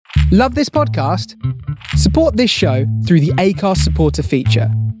Love this podcast? Support this show through the Acast supporter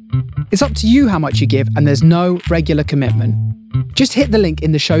feature. It's up to you how much you give, and there's no regular commitment. Just hit the link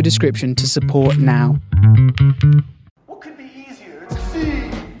in the show description to support now. What could be easier? It's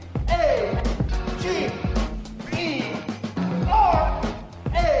C A G E R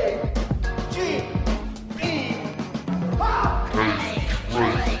A G E. The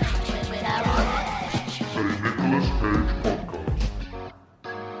Nicolas Cage Podcast.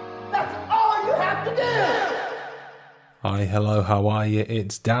 That's all you have to do. Hi, hello, how are you?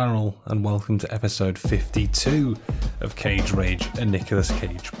 It's Daryl, and welcome to episode 52 of Cage Rage, a Nicolas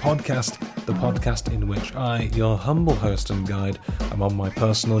Cage podcast, the podcast in which I, your humble host and guide, am on my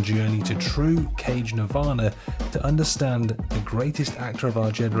personal journey to true Cage nirvana to understand the greatest actor of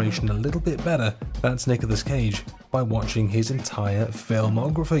our generation a little bit better, that's Nicolas Cage, by watching his entire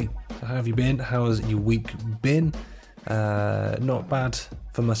filmography. How have you been? How has your week been? Not bad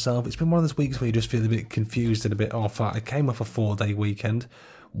for myself. It's been one of those weeks where you just feel a bit confused and a bit off. I came off a 4-day weekend,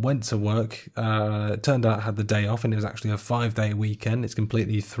 went to work, turned out I had the day off, and it was actually a 5-day weekend. It's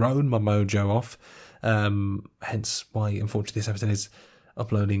completely thrown my mojo off, hence why unfortunately this episode is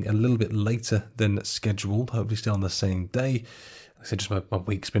uploading a little bit later than scheduled, hopefully still on the same day. Like I said, just my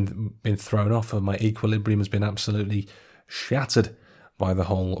week's been thrown off, and my equilibrium has been absolutely shattered by the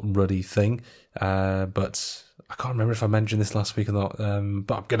whole Ruddy thing, but I can't remember if I mentioned this last week or not, but I'm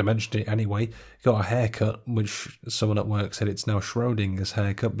going to mention it anyway. Got a haircut, which someone at work said it's now Schrodinger's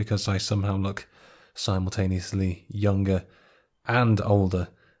haircut because I somehow look simultaneously younger and older.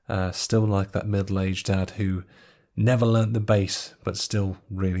 Still like that middle-aged dad who never learnt the bass, but still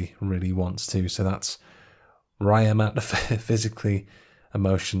really, really wants to. So that's where I am at physically,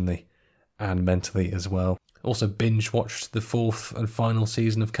 emotionally, and mentally as well. Also binge-watched the 4th and final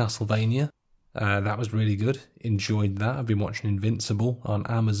season of Castlevania. That was really good. Enjoyed that. I've been watching Invincible on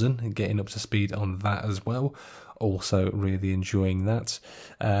Amazon and getting up to speed on that as well. Also really enjoying that.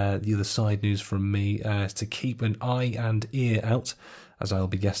 The other side news from me is to keep an eye and ear out, as I'll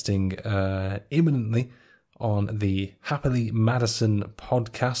be guesting imminently on the Happily Madison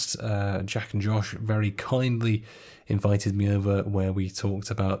podcast. Jack and Josh very kindly invited me over where we talked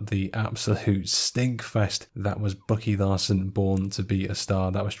about the absolute stink fest that was Bucky Larson Born to Be a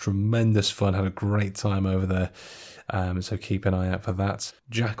Star. That was tremendous fun. Had a great time over there. So keep an eye out for that.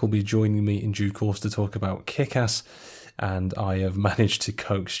 Jack will be joining me in due course to talk about Kick-Ass, and I have managed to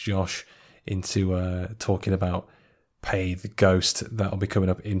coax Josh into talking about Pay the Ghost. That'll be coming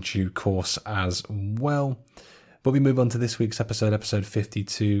up in due course as well. But we move on to this week's episode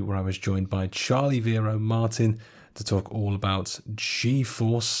 52, where I was joined by Charlie Vero Martin to talk all about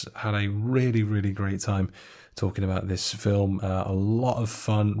G-Force. Had a really, really great time talking about this film. A lot of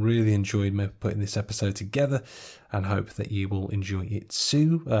fun. Really enjoyed putting this episode together, and hope that you will enjoy it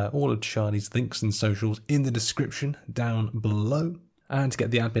too. All of Charlie's links and socials in the description down below. And to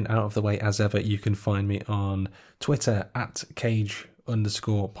get the admin out of the way, as ever, you can find me on Twitter at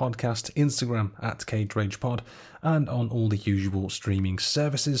Cage_podcast, Instagram at CageRagePod, and on all the usual streaming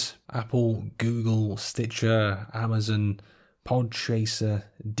services: Apple, Google, Stitcher, Amazon, Podchaser,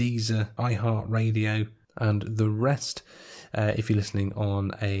 Deezer, iHeartRadio, and the rest. If you're listening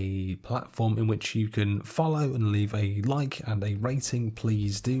on a platform in which you can follow and leave a like and a rating,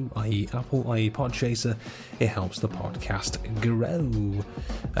 please do, i.e. Apple, i.e. Podchaser. It helps the podcast grow.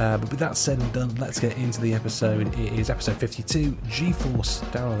 But with that said and done, let's get into the episode. It is episode 52, G-Force,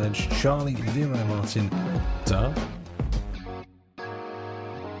 Daryl Edge, Charlie Vero Martin. Duh.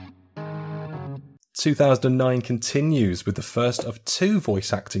 2009 continues with the first of 2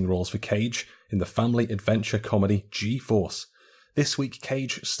 voice acting roles for Cage in the family adventure comedy G-Force. This week,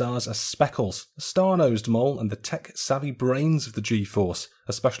 Cage stars as Speckles, a star-nosed mole and the tech-savvy brains of the G-Force,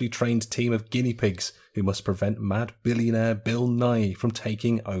 a specially trained team of guinea pigs who must prevent mad billionaire Bill Nighy from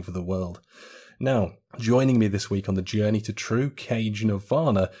taking over the world. Now, joining me this week on the journey to true Cage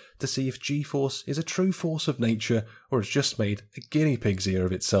nirvana to see if G-Force is a true force of nature or has just made a guinea pig's ear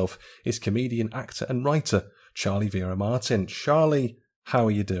of itself is comedian, actor and writer Charlie Vero Martin. Charlie, how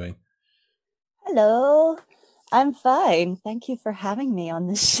are you doing? Hello, I'm fine. Thank you for having me on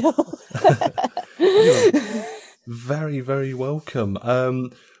this show. You're very, very welcome.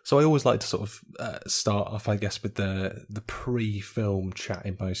 So I always like to sort of start off, I guess, with the pre-film chat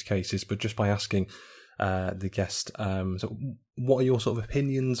in most cases, but just by asking the guest, so what are your sort of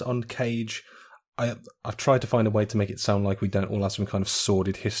opinions on Cage? I've tried to find a way to make it sound like we don't all have some kind of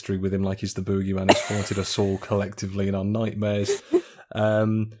sordid history with him, like he's the boogeyman who's haunted us all collectively in our nightmares.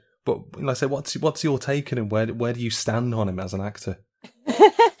 But like I say, what's your take on him? Where do you stand on him as an actor?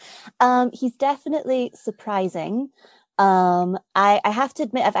 He's definitely surprising, I have to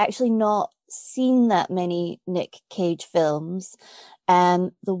admit, I've actually not seen that many Nick Cage films.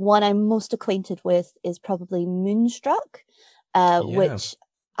 The one I'm most acquainted with is probably Moonstruck, Yeah. which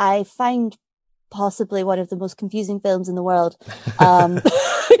I find possibly one of the most confusing films in the world.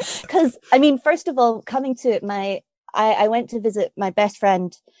 Because, I mean, first of all, coming to it, I went to visit my best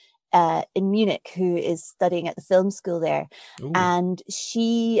friend in Munich, who is studying at the film school there. Ooh. And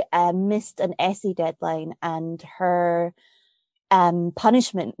she missed an essay deadline, and her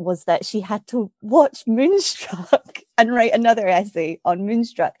punishment was that she had to watch Moonstruck and write another essay on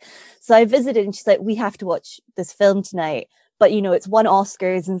Moonstruck. So I visited, and she's like, we have to watch this film tonight. But, you know, it's won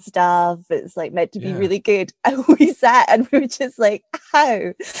Oscars and stuff. It's like meant to be really good. And we sat and we were just like,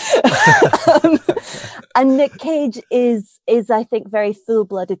 how? And Nick Cage is I think, very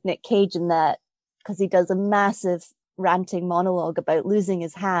full-blooded Nick Cage in that, because he does a massive ranting monologue about losing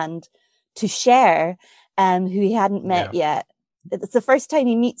his hand to Cher, who he hadn't met yet. It's the first time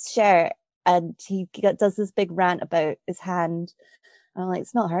he meets Cher, and he does this big rant about his hand. And I'm like,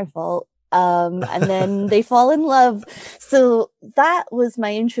 it's not her fault. And then they fall in love. So that was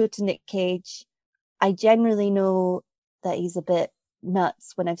my intro to Nick Cage. I generally know that he's a bit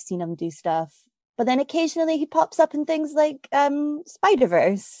nuts when I've seen him do stuff. But then occasionally he pops up in things like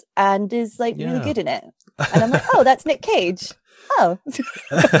Spider-Verse and is like really good in it. And I'm like, oh, that's Nick Cage. Oh.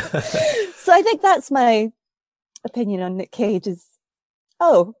 So I think that's my opinion on Nick Cage is,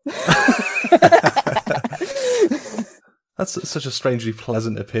 oh. That's such a strangely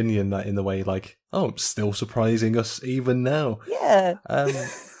pleasant opinion, that in the way, like, oh, it's still surprising us even now. Yeah.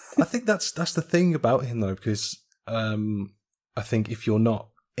 I think that's the thing about him, though, because I think if you're not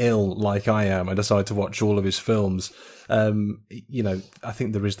ill like I am and decide to watch all of his films, you know, I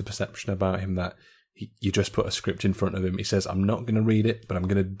think there is the perception about him that you just put a script in front of him. He says, I'm not going to read it, but I'm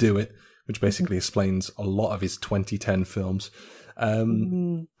going to do it, which basically explains a lot of his 2010 films.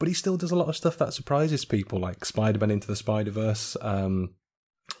 But he still does a lot of stuff that surprises people, like Spider-Man Into the Spider-Verse. One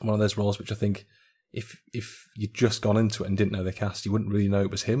of those roles which I think if you'd just gone into it and didn't know the cast, you wouldn't really know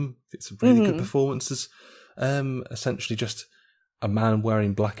it was him. It's a really good performances. Essentially just a man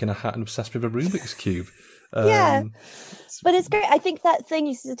wearing black in a hat and obsessed with a Rubik's Cube. Yeah, but it's great. I think that thing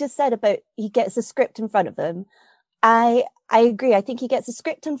you just said about he gets a script in front of him, I agree. I think he gets a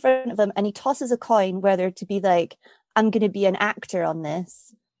script in front of him and he tosses a coin whether to be like, I'm going to be an actor on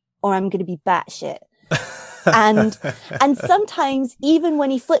this, or I'm going to be batshit. And sometimes even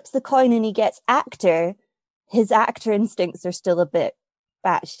when he flips the coin and he gets actor, his actor instincts are still a bit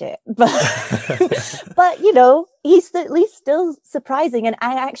batshit. But you know, he's at least still surprising. And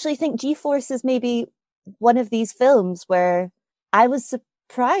I actually think G-Force is maybe one of these films where I was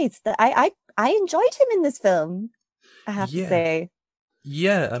surprised that I enjoyed him in this film, I have to say.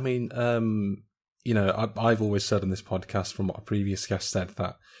 Yeah, I mean, you know, I've always said in this podcast, from what a previous guest said,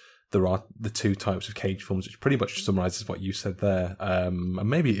 that there are the two types of Cage films, which pretty much summarizes what you said there. And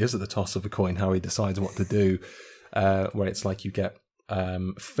maybe it is at the toss of a coin how he decides what to do, where it's like you get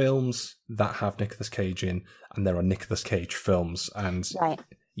films that have Nicolas Cage in, and there are Nicolas Cage films, and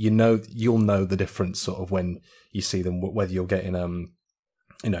you'll know the difference sort of when you see them, whether you're getting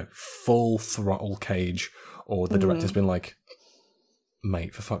you know, full throttle Cage, or the director's been like,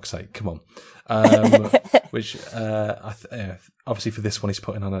 mate, for fuck's sake, come on. Which obviously for this one he's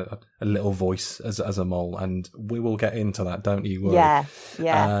putting on a little voice as a mole, and we will get into that, don't you worry.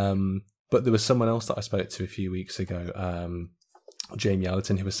 Yeah. But there was someone else that I spoke to a few weeks ago, Jamie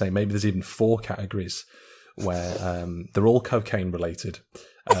Allerton, who was saying maybe there's even 4 categories where they're all cocaine related.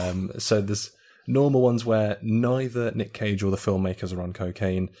 So there's normal ones where neither Nick Cage or the filmmakers are on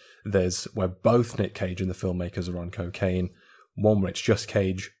cocaine. There's where both Nick Cage and the filmmakers are on cocaine. One where it's just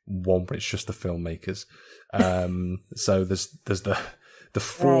Cage, one where it's just the filmmakers. So there's the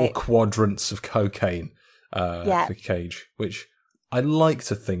 4 quadrants of cocaine for Cage, which I like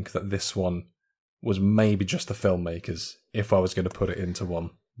to think that this one was maybe just the filmmakers, if I was going to put it into one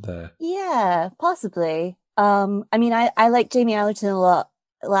there. Yeah, possibly. I mean, I like Jamie Allerton a lot.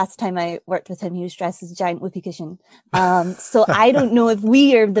 Last time I worked with him, he was dressed as a giant whoopee cushion. So I don't know if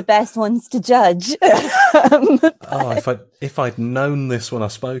we are the best ones to judge. If I'd known this when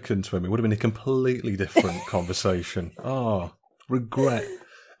I've spoken to him, it would have been a completely different conversation. Oh, regret.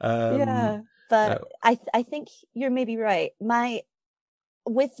 But I think you're maybe right.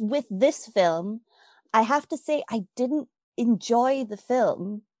 With this film, I have to say I didn't enjoy the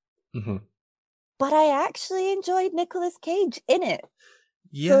film, but I actually enjoyed Nicolas Cage in it.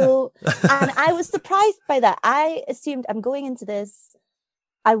 Yeah. So, and I was surprised by that. I assumed I'm going into this.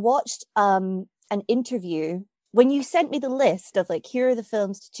 I watched an interview when you sent me the list of like, here are the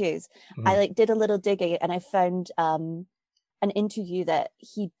films to choose, I like did a little digging and I found an interview that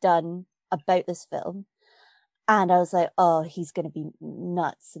he'd done about this film. And I was like, oh, he's going to be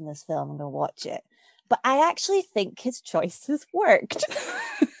nuts in this film. I'm going to watch it. But I actually think his choices worked.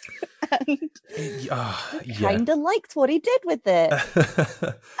 And kind of liked what he did with it.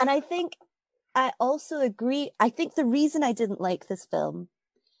 And I think I also agree. I think the reason I didn't like this film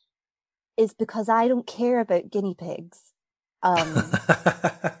is because I don't care about guinea pigs.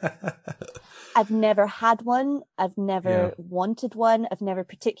 I've never had one. I've never wanted one. I've never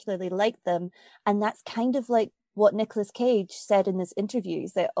particularly liked them. And that's kind of like what Nicolas Cage said in this interview. He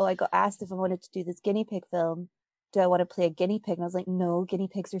said, I got asked if I wanted to do this guinea pig film. Do I want to play a guinea pig? And I was like, no, guinea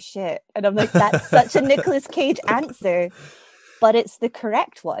pigs are shit. And I'm like, that's such a Nicolas Cage answer. But it's the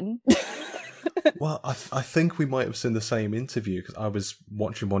correct one. Well, I think we might have seen the same interview because I was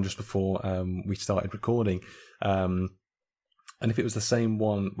watching one just before we started recording. And if it was the same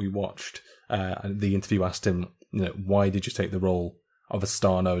one we watched, and the interview asked him, why did you take the role of a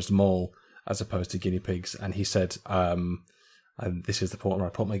star-nosed mole as opposed to guinea pigs? And he said, and this is the point where I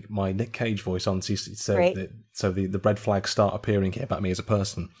put my Nick Cage voice on, so the red flags start appearing about me as a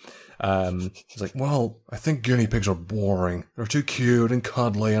person. He's like, well, I think guinea pigs are boring. They're too cute and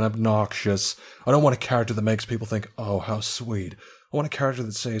cuddly and obnoxious. I don't want a character that makes people think, oh, how sweet. I want a character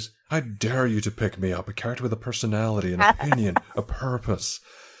that says, I dare you to pick me up. A character with a personality, an opinion, a purpose.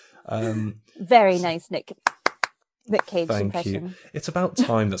 Very nice, Nick Cage thank impression. You. It's about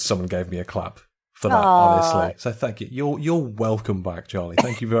time that someone gave me a clap for that, honestly. So thank you. You're welcome back, Charlie.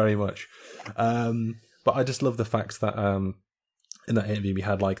 Thank you very much. But I just love the fact that in that interview we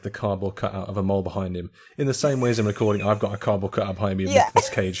had like the cardboard cutout of a mole behind him. In the same way as in recording, I've got a cardboard cutout behind me of Nicolas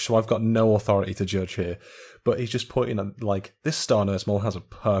Cage, so I've got no authority to judge here. But he's just pointing at like, this star-nosed mole has a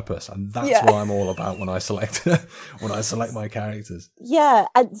purpose, and that's what I'm all about when I select my characters. Yeah,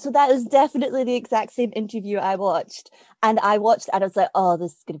 and so that is definitely the exact same interview I watched. And I watched and I was like, oh,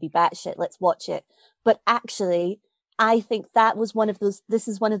 this is going to be batshit, let's watch it. But actually, I think that was this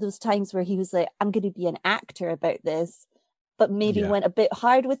is one of those times where he was like, I'm going to be an actor about this, but maybe went a bit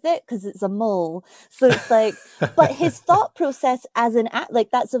hard with it because it's a mole. So it's like, but his thought process as an act,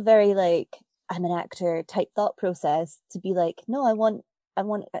 like that's a very like, I'm an actor type thought process to be like, no, I want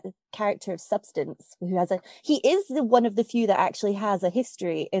a character of substance who has he is one of the few that actually has a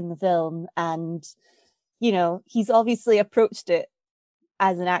history in the film. And, he's obviously approached it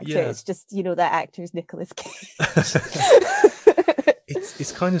as an actor. Yeah. It's just, that actor's Nicolas Cage.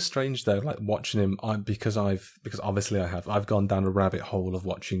 It's kind of strange though, like watching him, because obviously I've gone down a rabbit hole of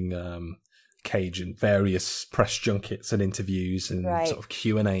watching Cage in various press junkets and interviews and sort of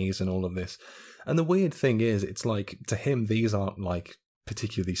Q&As and all of this. And the weird thing is, it's like, to him, these aren't like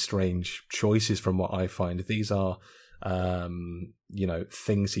particularly strange choices from what I find. These are,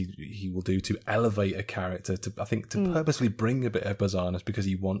 things he will do to elevate a character, to purposely bring a bit of bizarreness because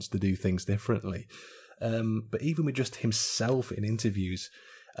he wants to do things differently. But even with just himself in interviews,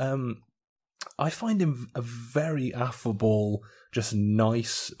 I find him a very affable, just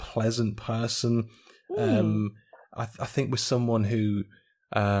nice, pleasant person. I think with someone who,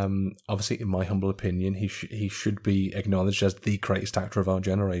 obviously, in my humble opinion, he should be acknowledged as the greatest actor of our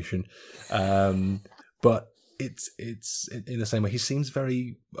generation. But it's in the same way. He seems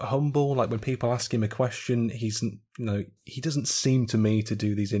very humble. Like when people ask him a question, he doesn't seem to me to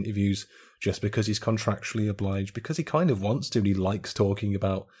do these interviews just because he's contractually obliged, because he kind of wants to. And he likes talking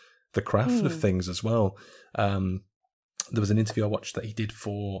about the craft of things as well. There was an interview I watched that he did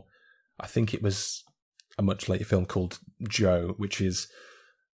for, I think it was a much later film called Joe, which is,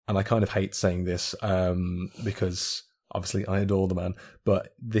 and I kind of hate saying this because obviously I adore the man,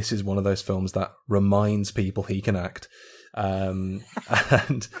 but this is one of those films that reminds people he can act. And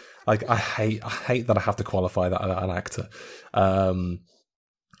like I hate that I have to qualify that an actor.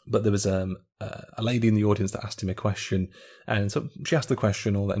 But there was a lady in the audience that asked him a question, and so she asked the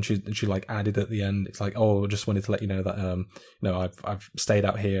question, all that, and she like added at the end, it's like, oh, I just wanted to let you know that I've stayed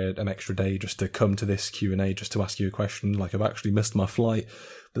out here an extra day just to come to this Q&A just to ask you a question. Like I've actually missed my flight.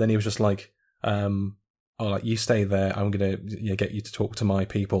 But then he was just like, like you stay there. I'm gonna get you to talk to my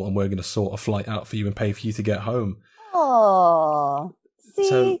people, and we're gonna sort a flight out for you and pay for you to get home. Oh, see,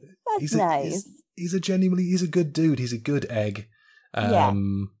 so that's nice. He's a good dude. He's a good egg.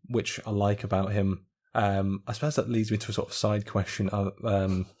 Which I like about him. I suppose that leads me to a sort of side question.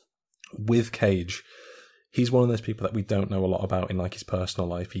 With Cage, he's one of those people that we don't know a lot about in like his personal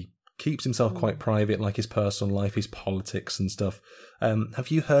life. He keeps himself quite private, like his personal life, his politics and stuff. Have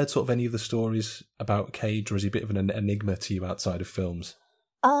you heard sort of any of the stories about Cage, or is he a bit of an enigma to you outside of films?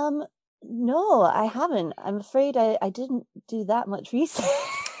 No, I haven't. I'm afraid I didn't do that much research.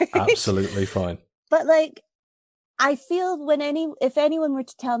 Absolutely fine. But like, I feel if anyone were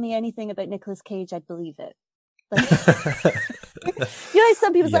to tell me anything about Nicolas Cage, I'd believe it. Like,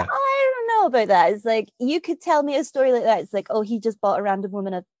 some people say, "Oh, I don't know about that." It's like, you could tell me a story like that. It's like, "Oh, he just bought a random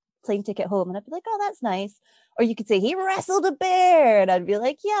woman a plane ticket home," and I'd be like, "Oh, that's nice." Or you could say he wrestled a bear, and I'd be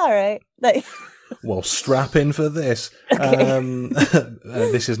like, "Yeah, all right." Like, well, strap in for this. Okay.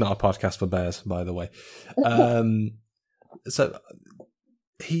 This is not a podcast for bears, by the way. So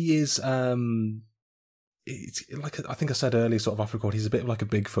he is. It's like I think I said earlier, sort of off record. He's a bit like a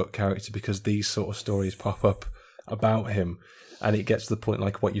Bigfoot character because these sort of stories pop up about him, and it gets to the point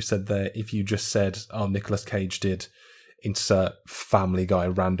like what you said there. If you just said, "Oh, Nicolas Cage did insert Family Guy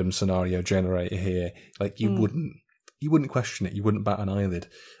random scenario generator here," like you wouldn't question it. You wouldn't bat an eyelid.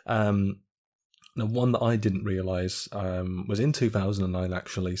 Now, one that I didn't realise was in 2009,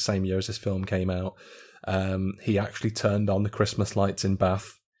 actually, same year as this film came out. He actually turned on the Christmas lights in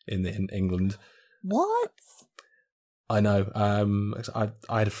Bath in England. What? I know. I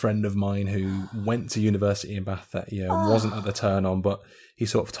had a friend of mine who went to university in Bath that year and wasn't at the turn on, but he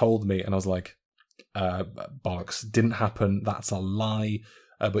sort of told me, and I was like, bollocks, didn't happen. That's a lie.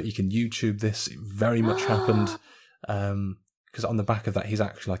 But you can YouTube this. It very much happened. Because on the back of that, he's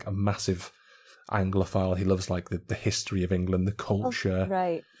actually like a massive Anglophile. He loves like the history of England, the culture. Oh,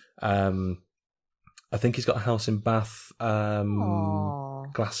 right. I think he's got a house in Bath,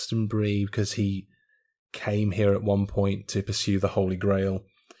 Glastonbury, because he came here at one point to pursue the Holy Grail.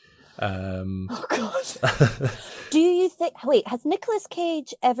 Oh God! Do you think? Wait, has Nicolas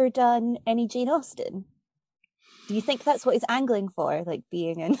Cage ever done any Jane Austen? Do you think that's what he's angling for, like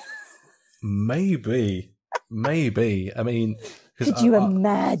being in? Maybe. I mean, could you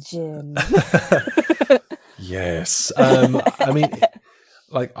imagine? Yes. I mean,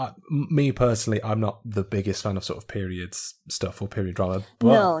 like me personally, I'm not the biggest fan of sort of period stuff or period drama.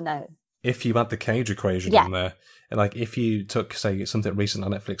 But no. If you had the Cage equation in there, and like if you took, say, something recent on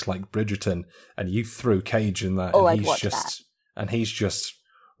Netflix like Bridgerton, and you threw Cage in that, and he's just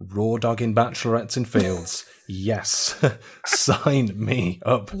raw dogging bachelorettes in fields. Yes, sign me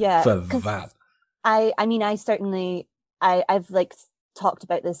up for that. I mean, I've like talked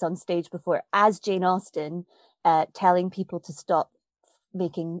about this on stage before as Jane Austen, telling people to stop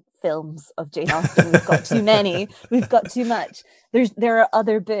making films of Jane Austen. We've got too many. We've got too much. There are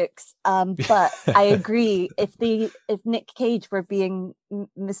other books, but I agree. If Nick Cage were being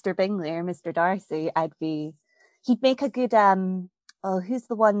Mr. Bingley or Mr. Darcy, he'd make a good. Who's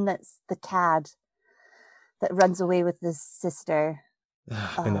the one that's the cad that runs away with his sister?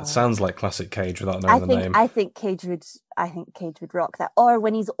 I mean, that sounds like classic Cage without knowing the name. I think Cage would rock that. Or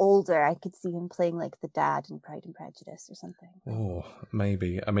when he's older, I could see him playing like the dad in Pride and Prejudice or something. Oh,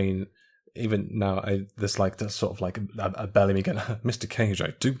 maybe. I mean, even now, there's like this sort of like a Bellamy going, Mr. Cage,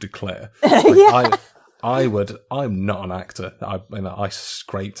 I do declare. Like, I'm not an actor. I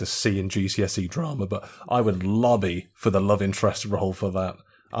scraped a C in GCSE drama, but I would lobby for the love interest role for that.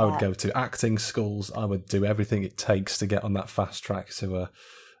 I would go to acting schools. I would do everything it takes to get on that fast track to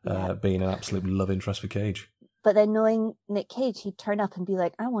being an absolute love interest for Cage. But then knowing Nick Cage, he'd turn up and be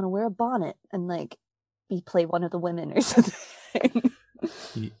like, I want to wear a bonnet and like play one of the women or something.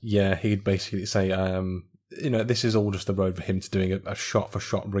 Yeah, he'd basically say, this is all just the road for him to doing a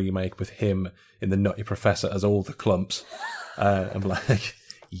shot-for-shot remake with him in The Nutty Professor as all the clumps. And like,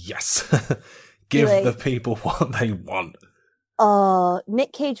 yes, give the people what they want.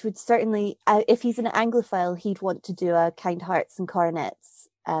 Nick Cage would certainly, if he's an Anglophile, he'd want to do a Kind Hearts and Coronets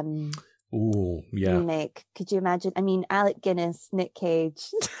remake. Could you imagine? I mean, Alec Guinness, Nick Cage,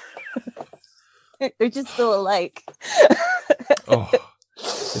 they're just so alike.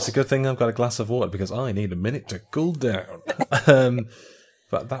 It's a good thing I've got a glass of water because I need a minute to cool down.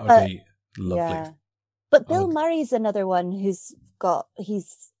 But that would be lovely. Yeah. But Bill Murray's another one he's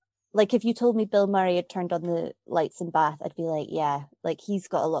like, if you told me Bill Murray had turned on the lights in Bath, I'd be like, yeah, like he's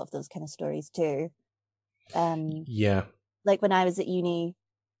got a lot of those kind of stories too. Yeah. Like when I was at uni,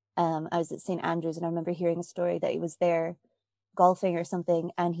 I was at St. Andrews and I remember hearing a story that he was there golfing or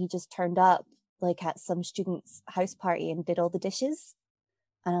something and he just turned up like at some student's house party and did all the dishes.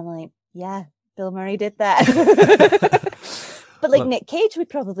 And I'm like, yeah, Bill Murray did that. But like Nick Cage would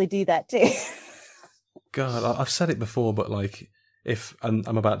probably do that too. God, I've said it before, but like, if I'm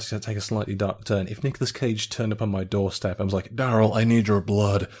about to take a slightly dark turn, if Nicolas Cage turned up on my doorstep and was like, Daryl, I need your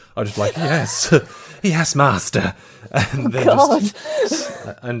blood, I'd just be like, yes, yes, master. And because,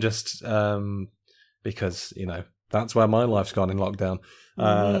 that's where my life's gone in lockdown,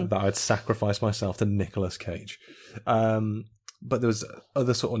 that I'd sacrifice myself to Nicolas Cage. but there was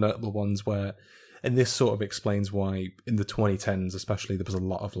other sort of notable ones where, and this sort of explains why in the 2010s especially there was a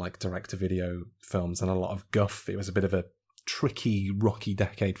lot of like direct-to-video films and a lot of guff. It was a bit of a tricky, rocky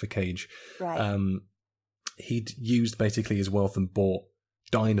decade for Cage. Right. He'd used basically his wealth and bought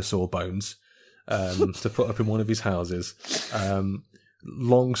dinosaur bones to put up in one of his houses.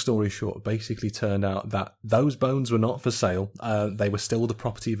 Long story short, basically turned out that those bones were not for sale. They were still the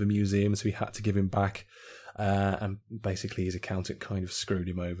property of a museum, so he had to give him back. And basically his accountant kind of screwed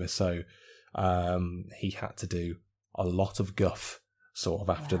him over, so he had to do a lot of guff sort of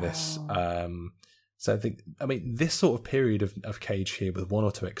after this. So I mean, this sort of period of Cage here, with one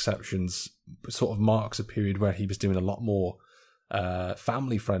or two exceptions, sort of marks a period where he was doing a lot more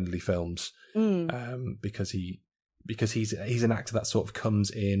family-friendly films, because he's an actor that sort of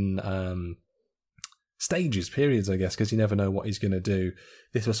comes in stages, periods, I guess, because you never know what he's going to do.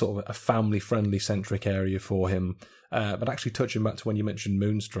 This was sort of a family-friendly centric area for him. But actually, touching back to when you mentioned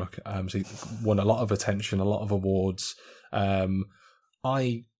Moonstruck, so he won a lot of attention, a lot of awards.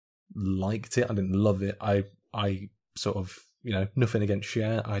 I liked it. I didn't love it. I sort of, nothing against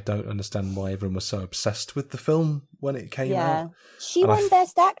Cher. I don't understand why everyone was so obsessed with the film when it came out. She won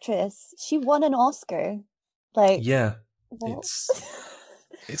Best Actress. She won an Oscar. Like, yeah, what?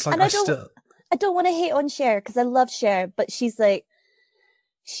 it's like I don't want to hate on Cher because I love Cher, but she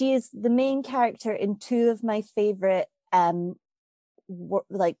is the main character in two of my favorite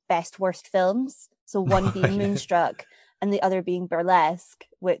best worst films. So one being Moonstruck and the other being Burlesque,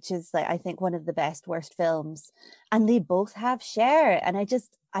 which is I think one of the best worst films. And they both have Cher, and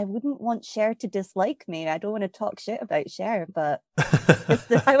I wouldn't want Cher to dislike me. I don't want to talk shit about Cher, but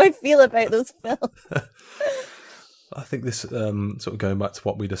it's how I feel about those films. I think this sort of going back to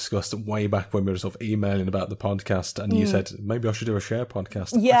what we discussed way back when we were sort of emailing about the podcast, and you said maybe I should do a Cher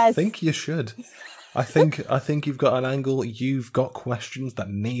podcast. Yes, I think you should. I think you've got an angle. You've got questions that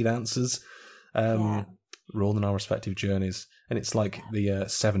need answers. We're all in our respective journeys, and it's like the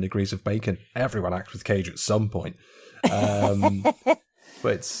 7 degrees of bacon. Everyone acts with Cage at some point, but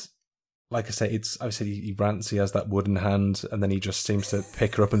it's like I say, it's obviously he rants. He has that wooden hand, and then he just seems to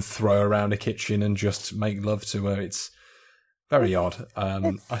pick her up and throw her around a kitchen and just make love to her. It's very odd.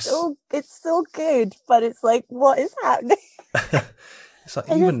 It's so good, but it's like, what is happening? It's like,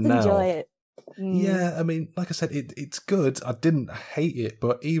 even now, enjoy it. Yeah, I mean, like I said, it's good. I didn't hate it,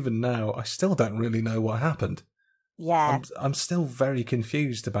 but even now, I still don't really know what happened. Yeah, I'm still very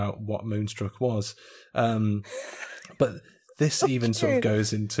confused about what Moonstruck was. But this even sort of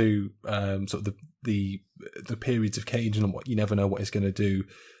goes into sort of the periods of Cage and what you never know what he's going to do.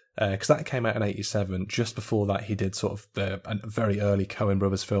 Because that came out in '87. Just before that, he did sort of a very early Coen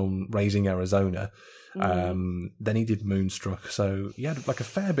Brothers film, Raising Arizona. Then he did Moonstruck. So he had like a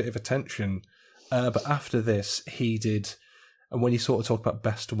fair bit of attention. But after this, he did, and when you sort of talk about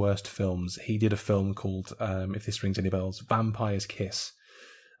best worst films, he did a film called, if this rings any bells, Vampire's Kiss.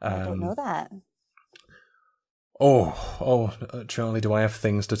 I don't know that. Charlie, do I have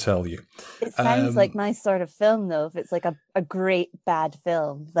things to tell you? It sounds like my sort of film, though, if it's like a great bad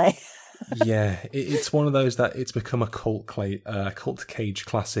film. Yeah, it's one of those that it's become a cult Cage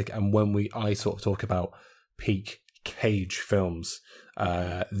classic, and when I sort of talk about peak Cage films,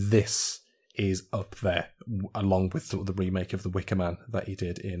 this is up there, along with sort of the remake of The Wicker Man that he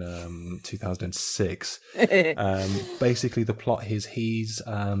did in 2006. Basically, the plot is he's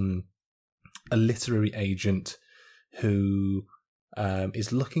a literary agent who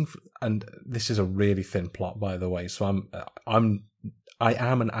is looking for, and this is a really thin plot, by the way, so I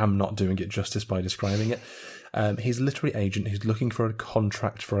am not doing it justice by describing it. He's a literary agent who's looking for a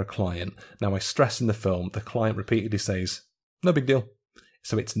contract for a client. Now, I stress in the film, the client repeatedly says, no big deal.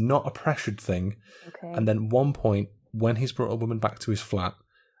 So it's not a pressured thing. Okay. And then one point, when he's brought a woman back to his flat,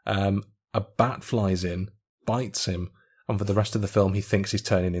 a bat flies in, bites him, and for the rest of the film, he thinks he's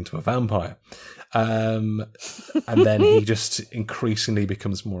turning into a vampire. And then he just increasingly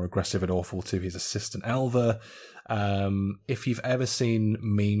becomes more aggressive and awful to his assistant, Elva. If you've ever seen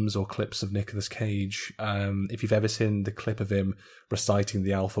memes or clips of Nicolas Cage, if you've ever seen the clip of him reciting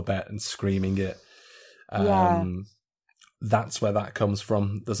the alphabet and screaming it, that's where that comes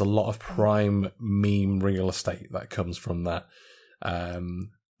from. There's a lot of prime meme real estate that comes from that.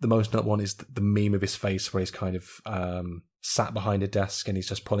 The most notable one is the meme of his face where he's kind of sat behind a desk and he's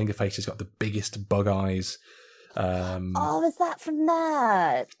just pulling a face. He's got the biggest bug eyes. Is that from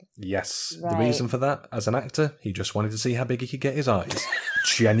that? Yes. Right. The reason for that, as an actor, he just wanted to see how big he could get his eyes.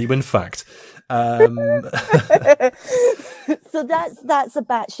 Genuine fact. So that's a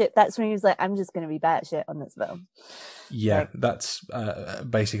batshit. That's when he was like, I'm just going to be batshit on this film. Yeah, Like, that's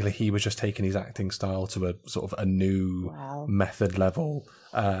basically he was just taking his acting style to a sort of a new wow. method level.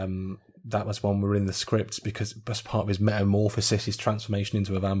 That was one we're in the script because as part of his metamorphosis, his transformation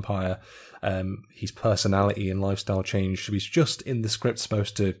into a vampire, his personality and lifestyle changed. So he's just in the script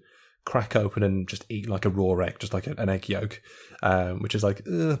supposed to crack open and just eat like a raw egg, just like an egg yolk, which is like,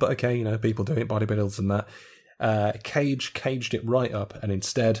 but okay, you know, people do it, bodybuilders and that. Cage caged it right up and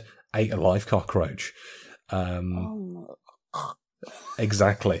instead ate a live cockroach. Oh,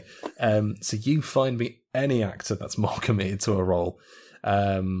 Exactly. So you find me any actor that's more committed to a role.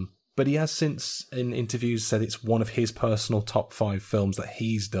 But he has since in interviews said it's one of his personal top 5 films that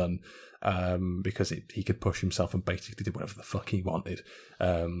he's done, because he could push himself and basically do whatever the fuck he wanted.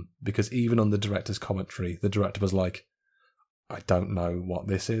 Because even on the director's commentary, the director was like, I don't know what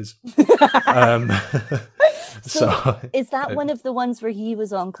this is. so is that one of the ones where he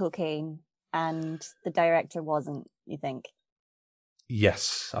was on cocaine and the director wasn't, you think?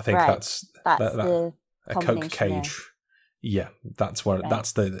 Yes, I think Right. that's the a coke combination cage. there. Yeah, that's where Right.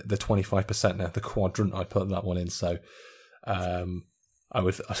 that's the 25% now, the quadrant I put that one in. So I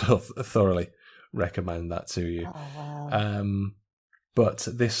would thoroughly recommend that to you. Oh, wow. But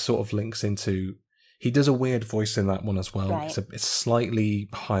this sort of links into, he does a weird voice in that one as well. Right. It's a slightly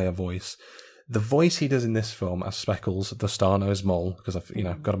higher voice. The voice he does in this film as Speckles, the star-nosed mole, because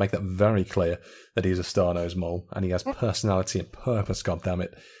I've got to make that very clear that he's a star-nosed mole and he has personality and purpose. God damn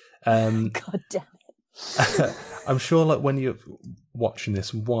it! God damn it. I'm sure, like when you're watching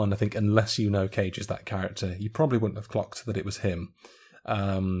this one, I think unless you know Cage is that character, you probably wouldn't have clocked that it was him.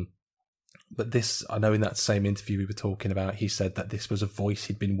 But this, I know in that same interview we were talking about, he said that this was a voice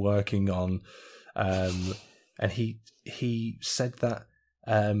he'd been working on, and he said that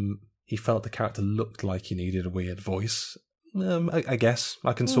he felt the character looked like he needed a weird voice. I guess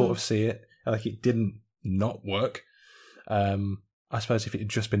I can sort of see it. Like it didn't not work. I suppose if it had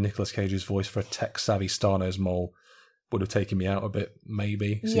just been Nicolas Cage's voice for a tech-savvy star-nosed mole, would have taken me out a bit,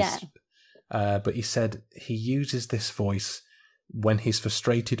 maybe. Yeah. But he said he uses this voice when he's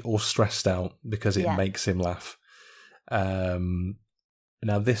frustrated or stressed out because it makes him laugh.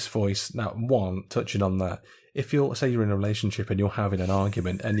 Now, this voice, one, touching on that, if you're, say you're in a relationship and you're having an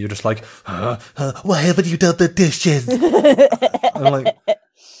argument and you're just like, why haven't you done the dishes? I'm like,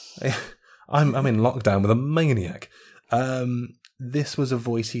 I'm in lockdown with a maniac. This was a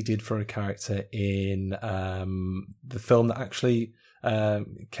voice he did for a character in the film that actually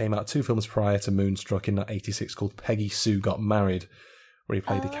came out 2 films prior to Moonstruck in 1986 called Peggy Sue Got Married, where he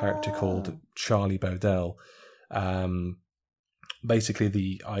played a character called Charlie Bodell. Basically,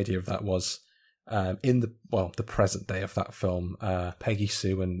 the idea of that was in the present day of that film, Peggy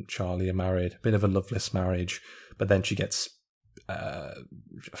Sue and Charlie are married, a bit of a loveless marriage, but then she gets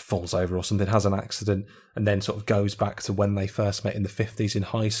falls over or something, has an accident, and then sort of goes back to when they first met in the 50s in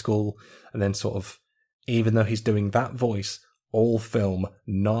high school, and then sort of, even though he's doing that voice all film,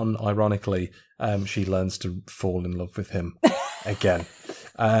 non-ironically, she learns to fall in love with him again.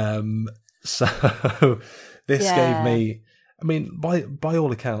 So this gave me, I mean, by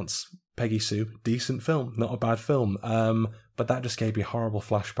all accounts, Peggy Sue, decent film, not a bad film, but that just gave me horrible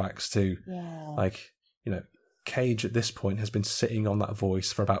flashbacks to like, you know, Cage at this point has been sitting on that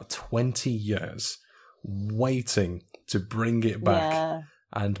voice for about 20 years, waiting to bring it back,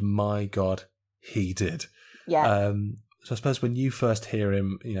 and my God, he did. So I suppose when you first hear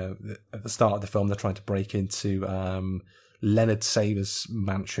him, you know, at the start of the film, they're trying to break into Leonard Saber's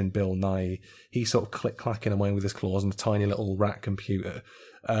mansion, Bill Nye. He's sort of click-clacking away with his claws on a tiny little rat computer.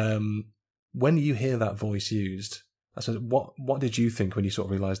 When you hear that voice used, I suppose, what did you think when you sort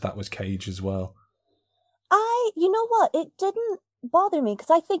of realised that was Cage as well? You know what? It didn't bother me because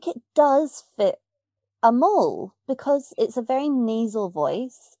I think it does fit a mole because it's a very nasal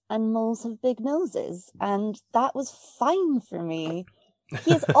voice and moles have big noses, and that was fine for me.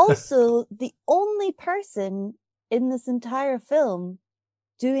 He is also the only person in this entire film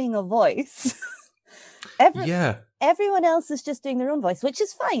doing a voice. Everyone else is just doing their own voice, which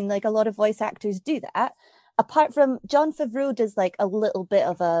is fine. Like a lot of voice actors do that. Apart from Jon Favreau does like a little bit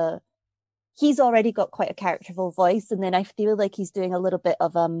of he's already got quite a characterful voice, and then I feel like he's doing a little bit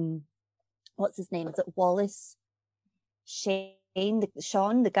of what's his name? Is it Wallace Shawn,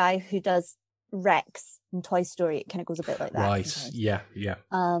 the guy who does Rex in Toy Story? It kind of goes a bit like that. Right. Sometimes. Yeah.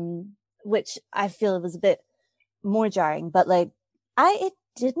 Which I feel was a bit more jarring, but like it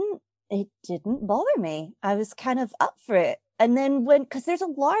didn't bother me. I was kind of up for it. And then because there's a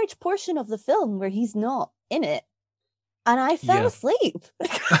large portion of the film where he's not in it, and I fell asleep.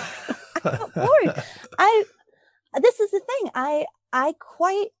 I got bored. This is the thing. I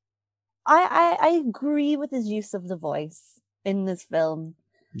quite I agree with his use of the voice in this film.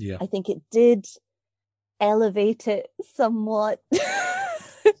 Yeah. I think it did elevate it somewhat.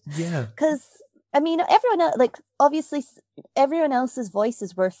 Yeah. Because, I mean, everyone else, like, obviously, everyone else's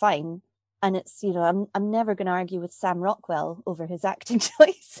voices were fine. And it's, you know, I'm never going to argue with Sam Rockwell over his acting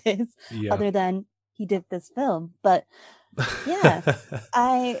choices, Yeah. other than he did this film. But yeah,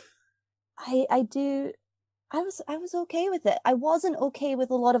 I was okay with it. I wasn't okay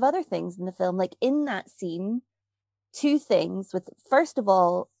with a lot of other things in the film. Like in that scene, two things. First of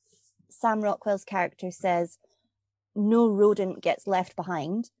all, Sam Rockwell's character says, "No rodent gets left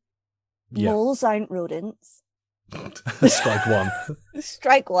behind." Yeah. Moles aren't rodents. Strike one.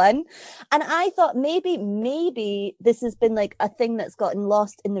 Strike one. And I thought maybe this has been like a thing that's gotten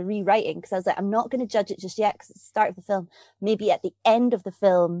lost in the rewriting, because I was like, I'm not going to judge it just yet because it's the start of the film. Maybe at the end of the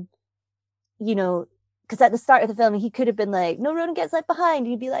film, you know, because at the start of the film, he could have been like, "No rodent gets left behind."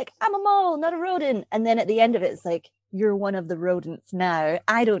 You'd be like, "I'm a mole, not a rodent." And then at the end of it, it's like, "You're one of the rodents now."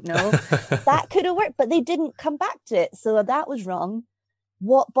 I don't know. That could have worked, but they didn't come back to it. So that was wrong.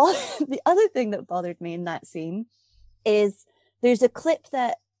 The other thing that bothered me in that scene is there's a clip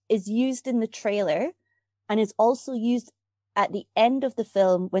that is used in the trailer and is also used at the end of the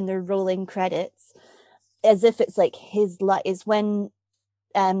film when they're rolling credits, as if it's like his life is when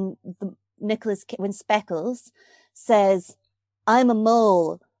when Speckles says, "I'm a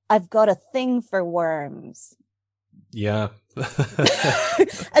mole, I've got a thing for worms." Yeah.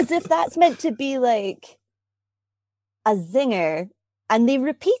 As if that's meant to be like a zinger, and they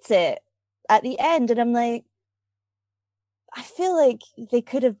repeat it at the end, and I'm like, I feel like they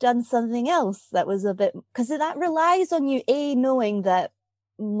could have done something else that was a bit, because that relies on you knowing that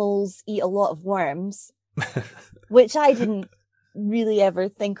moles eat a lot of worms, which I didn't really ever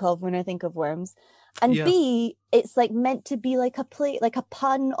think of when I think of worms, and Yeah. B, it's like meant to be like a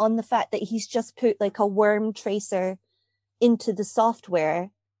pun on the fact that he's just put like a worm tracer into the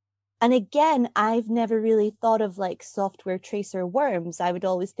software. And again, I've never really thought of like software tracer worms. I would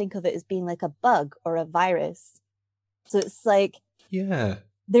always think of it as being like a bug or a virus. So it's like, Yeah.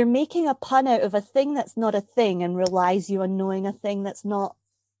 they're making a pun out of a thing that's not a thing and relies you on knowing a thing that's not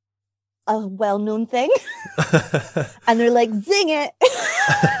a well-known thing. And they're like, "Zing it."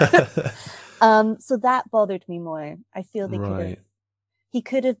 So that bothered me more. I feel he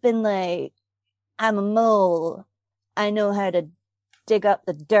could have been like, "I'm a mole, I know how to dig up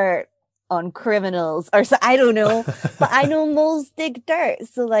the dirt on criminals," or so, I don't know, but I know moles dig dirt,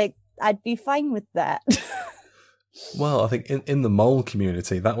 so like I'd be fine with that. Well, I think in the mole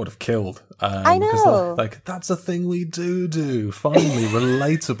community, that would have killed. I know. 'Cause like, that's a thing we do. Finally,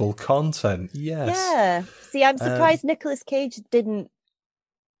 relatable content. Yes. Yeah. See, I'm surprised Nicolas Cage didn't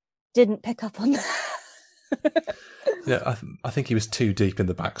pick up on that. Yeah, I think he was too deep in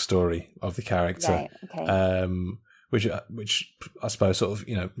the backstory of the character. Right, okay. Which I suppose sort of,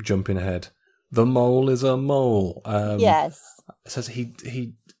 you know, jumping ahead. The mole is a mole. Yes. Says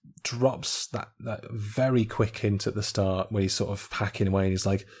he drops that very quick hint at the start where he's sort of hacking away and he's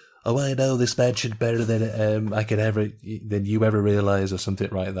like, "Oh, I know this spreadsheet better than you ever realize," or something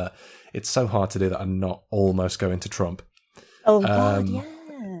like that. It's so hard to do that and not almost go into Trump. Oh God, yeah.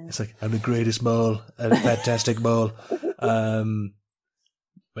 It's like, "I'm the greatest mole, a fantastic mole."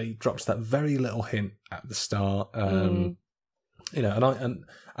 But he drops that very little hint at the start. You know, and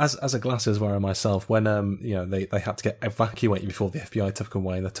as a glasses wearer myself, when you know, they had to get evacuated before the FBI took him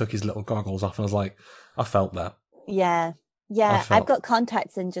away, they took his little goggles off, and I was like, I felt that. Yeah. I've got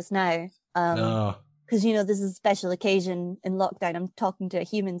contacts in just now. Because you know, this is a special occasion in lockdown. I'm talking to a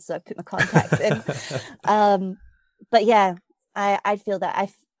human, so I put my contacts in. But yeah, I feel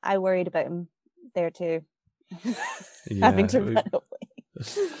that I worried about him there too. Having to run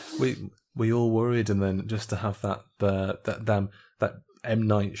away. We all worried, and then just to have that M.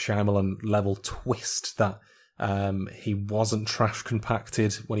 Night Shyamalan level twist that he wasn't trash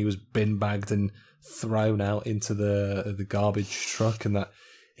compacted when he was bin bagged and thrown out into the garbage truck, and that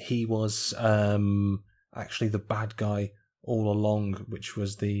he was actually the bad guy all along, which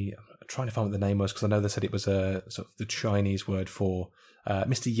was I'm trying to find what the name was, because I know they said it was a sort of the Chinese word for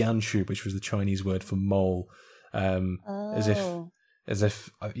Mr. Yanshu, which was the Chinese word for mole. As if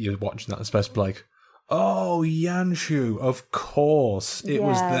you're watching that and supposed to be like, "Oh, Yanshu, of course, it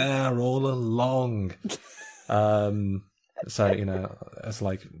was there all along." So, you know, it's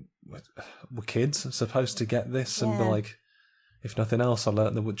like, we're kids supposed to get this and be like, if nothing else, I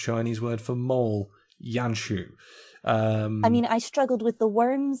learned the Chinese word for mole, Yanshu. I mean, I struggled with the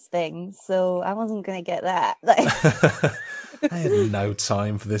worms thing, so I wasn't going to get that. I had no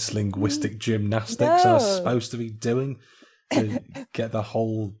time for this linguistic gymnastics I was supposed to be doing to get the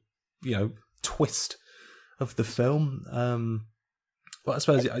whole twist of the film. Well, I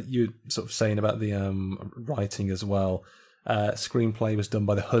suppose you're sort of saying about the writing as well. Screenplay was done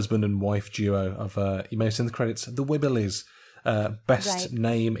by the husband and wife duo of, you may have seen the credits, the Wibberleys, best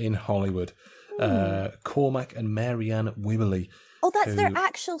name in Hollywood. Cormac and Marianne Wibberley. Oh, that's their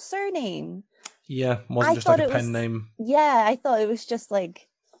actual surname. Yeah, wasn't just like a pen name. Yeah, I thought it was just like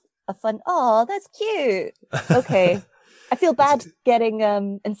a fun. Oh, that's cute. Okay, I feel bad getting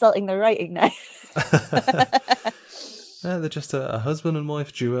insulting their writing now. Yeah, they're just a husband and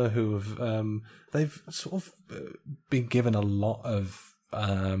wife duo who have they've sort of been given a lot of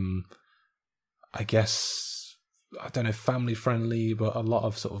I guess, I don't know, family friendly, but a lot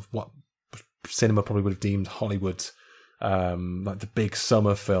of sort of what cinema probably would have deemed Hollywood, like the big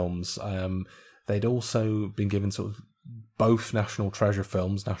summer films. They'd also been given sort of both National Treasure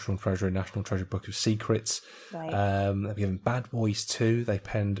films, National Treasure and National Treasure Book of Secrets. Right. They've been given Bad Boys 2. They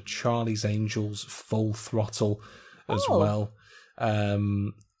penned Charlie's Angels, Full Throttle as well.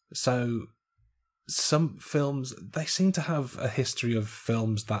 So some films, they seem to have a history of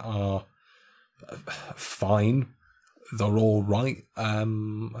films that are fine. They're all right.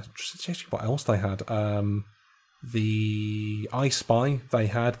 Just what else they had. The I Spy, they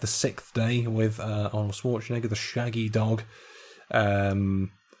had The Sixth Day with Arnold Schwarzenegger, the Shaggy Dog. But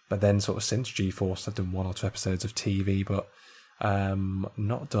then sort of since G-Force, they've done 1 or 2 episodes of TV, but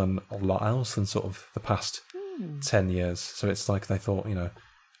not done a lot else than sort of the past 10 years. So it's like they thought,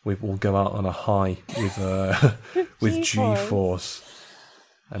 we'll go out on a high with with G-Force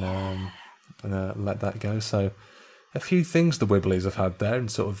and let that go. So a few things the Wibbleys have had there in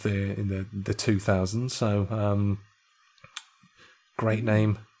sort of the 2000s. So great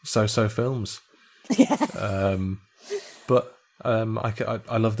name, So Films. Yeah. But I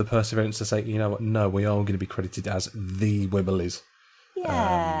love the perseverance to say, you know what? No, we are going to be credited as the Wibbleys.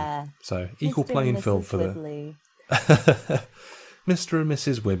 Yeah. So equal Mr. playing and field Mrs. for Wibbly. the Mr. and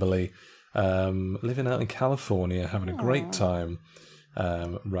Mrs. Wibberley, living out in California, having a great time,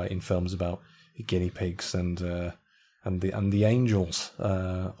 writing films about guinea pigs and the angels,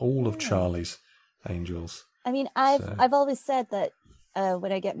 all of Charlie's angels. I mean, I've always said that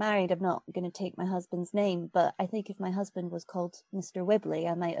when I get married, I'm not going to take my husband's name, but I think if my husband was called Mr. Wibbly,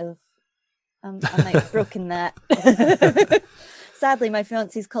 I might have broken that. Sadly, my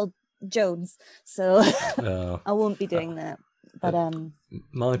fiance's called Jones, so I won't be doing that. But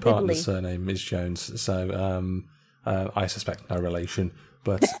my partner's Wibbly. surname is Jones, so I suspect no relation.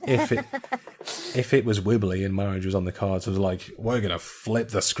 But if it was Wibbly and marriage was on the cards, it was like, we're going to flip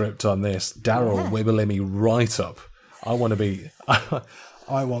the script on this. Daryl Wibbly me right up. I want to be...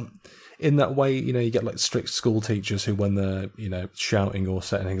 I want... In that way, you get like strict school teachers who, when they're, shouting or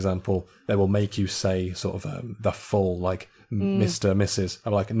setting an example, they will make you say sort of the full, like, Mr., Mrs.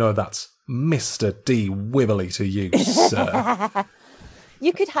 I'm like, no, that's Mr. D. Wibbly to you, sir.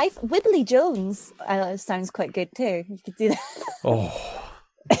 You could Wibbly Jones. Sounds quite good too. You could do that.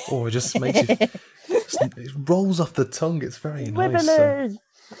 Oh, it just makes you... It rolls off the tongue. It's very nice.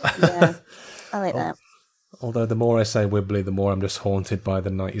 Yeah, I like that. Although the more I say Wibbly, the more I'm just haunted by the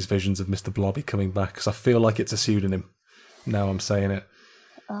 90s visions of Mr. Blobby coming back, because I feel like it's a pseudonym. Now I'm saying it.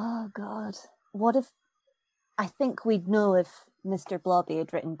 Oh, God. What if... I think we'd know if Mr. Blobby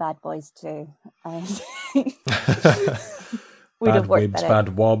had written Bad Boys too. We'd Bad have worked Wibs, that Bad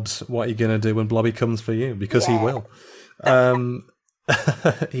out. Wobs. What are you going to do when Blobby comes for you? Because he will.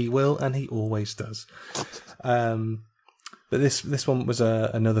 He will, and he always does. But this one was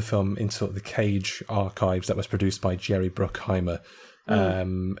another film in sort of the Cage archives that was produced by Jerry Bruckheimer.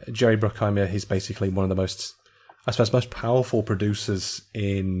 Jerry Bruckheimer is basically one of the most powerful producers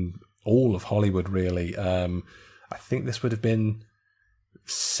in all of Hollywood, really. I think this would have been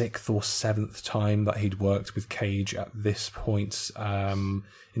 6th or 7th time that he'd worked with Cage at this point.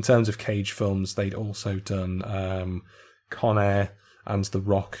 In terms of Cage films, they'd also done Con Air and The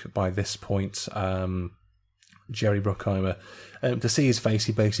Rock by this point. Jerry Bruckheimer. To see his face,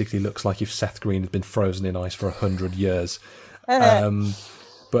 he basically looks like if Seth Green had been frozen in ice for 100 years.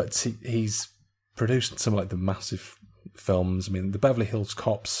 But he's produced some like the massive films. I mean, the Beverly Hills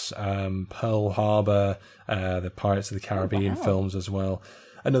Cops, Pearl Harbor, the Pirates of the Caribbean films as well.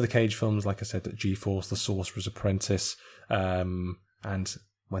 Another Cage films, like I said, G-Force, The Sorcerer's Apprentice, and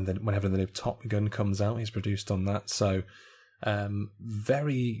whenever the new Top Gun comes out, he's produced on that. So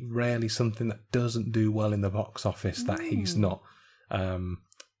very rarely something that doesn't do well in the box office that he's not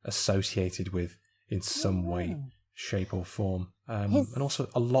associated with in some way, shape or form. And also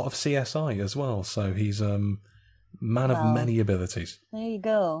a lot of CSI as well. So he's man of many abilities. There you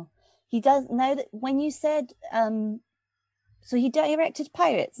go. He does. Now that when you said So he directed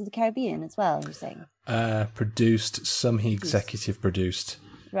Pirates of the Caribbean as well, you're saying? Produced, some he executive produced.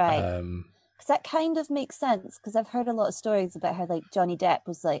 Right. Because that kind of makes sense, because I've heard a lot of stories about how, like, Johnny Depp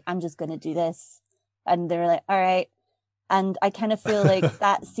was like, I'm just going to do this. And they were like, all right. And I kind of feel like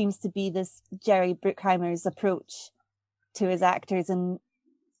that seems to be this Jerry Bruckheimer's approach to his actors in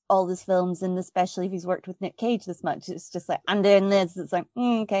all his films, and especially if he's worked with Nick Cage this much. It's just like, I'm doing this. It's like,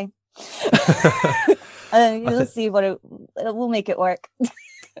 okay. Let's see what we'll make it work.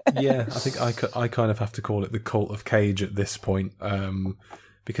 Yeah, I think I kind of have to call it the cult of Cage at this point,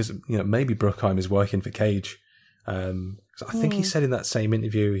 because maybe Bruckheimer is working for Cage. So I think he said in that same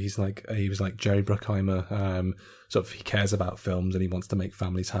interview, he was like Jerry Bruckheimer, sort of he cares about films and he wants to make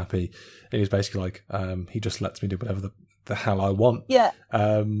families happy. And he was basically like, he just lets me do whatever the hell I want. Yeah.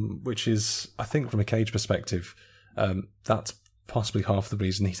 Which is, I think, from a Cage perspective, that's possibly half the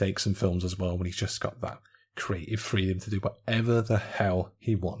reason he takes some films as well, when he's just got that creative freedom to do whatever the hell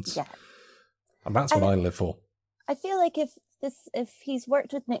he wants. Yeah. And that's what I live for. I feel like if he's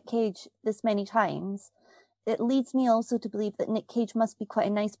worked with Nick Cage this many times, it leads me also to believe that Nick Cage must be quite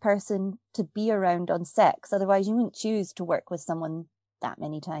a nice person to be around on set, 'cause otherwise you wouldn't choose to work with someone that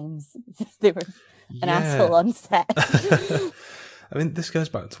many times if they were an asshole on set. I mean, this goes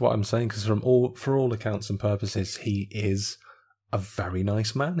back to what I'm saying, because for all accounts and purposes, he is a very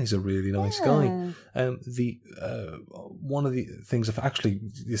nice man. He's a really nice guy. One of the things,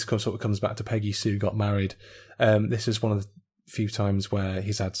 this sort of comes back to Peggy Sue Got Married. This is one of the few times where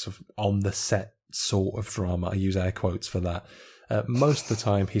he's had sort of on the set sort of drama. I use air quotes for that. Most of the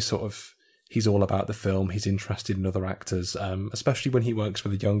time, he's all about the film. He's interested in other actors, especially when he works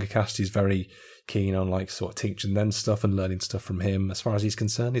with a younger cast. He's very keen on like sort of teaching them stuff and learning stuff from him. As far as he's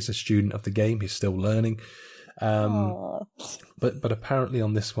concerned, he's a student of the game. He's still learning. But apparently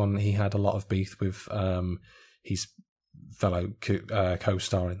on this one, he had a lot of beef with his fellow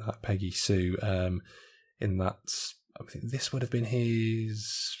co-star in that, Peggy Sue. In that, I think this would have been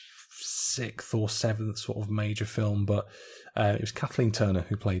his 6th or 7th sort of major film, but it was Kathleen Turner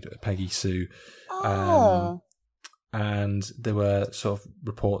who played Peggy Sue. And there were sort of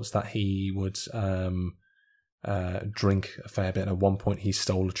reports that he would drink a fair bit, and at one point he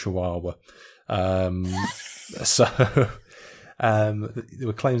stole a chihuahua. So there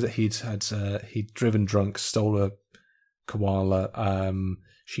were claims that he'd driven drunk, stole a koala.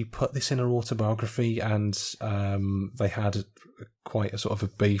 She put this in her autobiography, and they had quite a sort of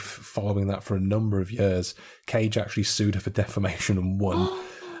a beef following that for a number of years. Cage actually sued her for defamation and won.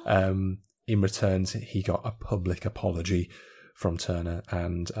 In return, he got a public apology from Turner,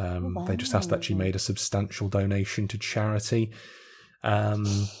 and they just asked that she made a substantial donation to charity.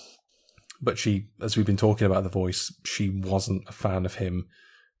 But she, as we've been talking about The Voice, she wasn't a fan of him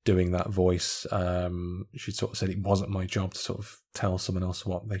doing that voice. She sort of said it wasn't my job to sort of tell someone else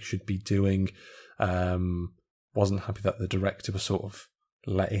what they should be doing. Wasn't happy that the director was sort of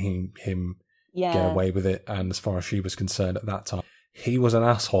letting him get away with it. And as far as she was concerned at that time, he was an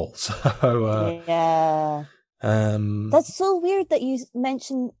asshole. So that's so weird that you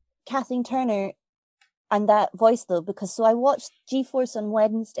mentioned Kathleen Turner and that voice though, because I watched G-Force on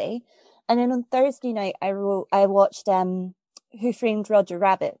Wednesday. And then on Thursday night, I watched Who Framed Roger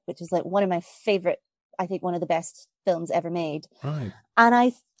Rabbit, which is like one of my favorite, I think one of the best films ever made. Right.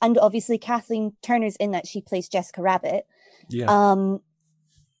 And obviously Kathleen Turner's in that. She plays Jessica Rabbit. Yeah. And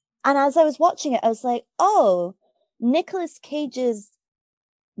as I was watching it, I was like, oh, Nicolas Cage's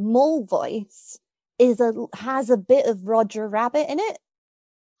mole voice has a bit of Roger Rabbit in it.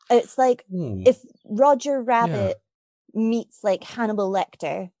 It's like if Roger Rabbit meets like Hannibal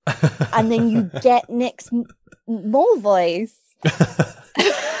Lecter, and then you get Nick's mole voice.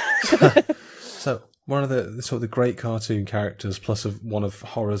 So one of the sort of the great cartoon characters, plus one of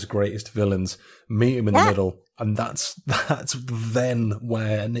horror's greatest villains, meet him in the middle, and that's then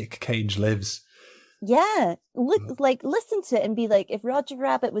where Nick Cage lives. Yeah, listen to it and be like, if Roger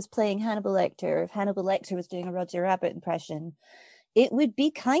Rabbit was playing Hannibal Lecter, or if Hannibal Lecter was doing a Roger Rabbit impression, it would be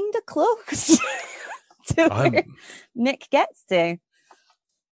kind of close to where Nick gets to.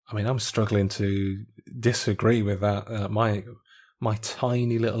 I mean, I'm struggling to disagree with that. My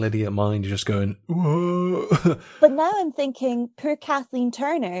tiny little idiot mind is just going, whoa. But now I'm thinking, poor Kathleen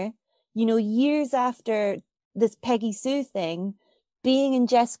Turner, years after this Peggy Sue thing, being in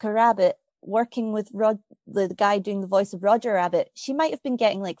Jessica Rabbit, working with the guy doing the voice of Roger Rabbit, she might have been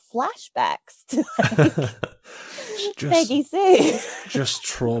getting like flashbacks to Peggy Sue. Just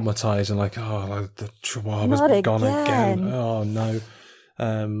traumatizing, like, the chihuahua's gone again. Oh no.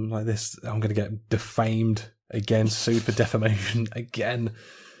 Like this, I'm going to get defamed again, sued for defamation again.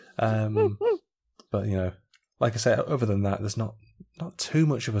 But like I say, other than that, there's not too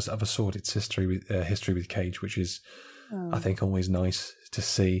much of a sordid history with Cage, which is, I think, always nice to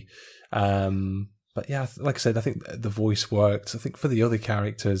see. But yeah, like I said, I think the voice worked. I think for the other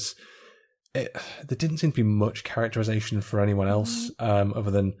characters, there didn't seem to be much characterization for anyone else,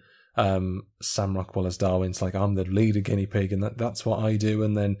 other than Sam Rockwell as Darwin. It's like, I'm the leader guinea pig, and that's what I do.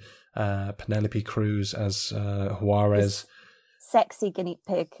 And then Penelope Cruz as Juarez. Sexy guinea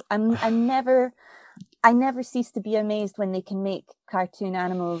pig. I never cease to be amazed when they can make cartoon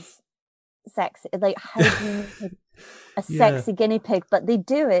animals sexy. Like, how do you make a sexy guinea pig? But they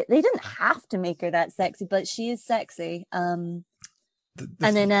do it. They didn't have to make her that sexy, but she is sexy. And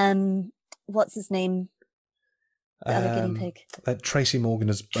then what's his name? The other guinea pig. Tracy Morgan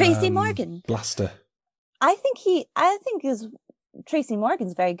as Tracy Morgan. Blaster. I think Tracy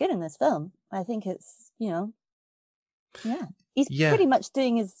Morgan's very good in this film. I think it's, he's pretty much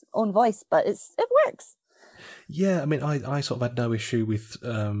doing his own voice, but it works. Yeah, I mean, I sort of had no issue with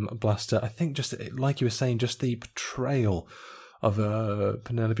Blaster. I think just, like you were saying, just the portrayal of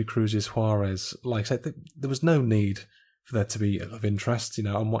Penelope Cruz's Juarez. Like I said, there was no need for there to be a lot of interest.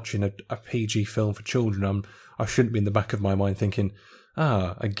 I'm watching a PG film for children. I shouldn't be in the back of my mind thinking,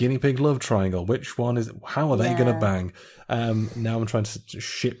 a guinea pig love triangle. Which one is? How are they going to bang? Now I'm trying to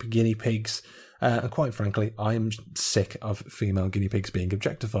ship guinea pigs. And quite frankly, I am sick of female guinea pigs being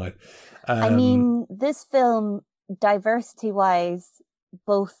objectified. I mean, this film, diversity-wise,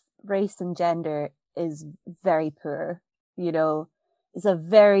 both race and gender, is very poor. It's a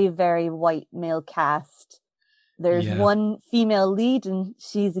very, very white male cast. There's one female lead and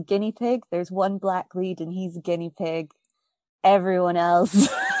she's a guinea pig. There's one black lead and he's a guinea pig. Everyone else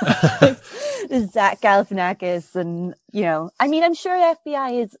is Zach Galifianakis, and I mean, I'm sure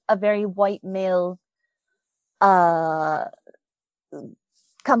FBI is a very white male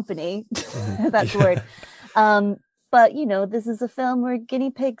company. That's the word. But this is a film where guinea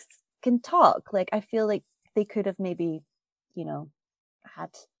pigs can talk. Like, I feel like they could have maybe,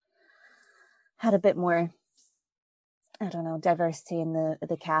 had a bit more, I don't know, diversity in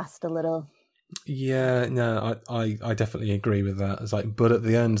the cast a little. Yeah, no, I definitely agree with that. It's like, but at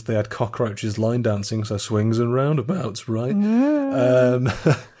the end they had cockroaches line dancing, so swings and roundabouts, right?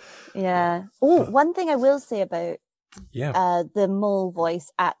 Yeah. Oh, one thing I will say about the mole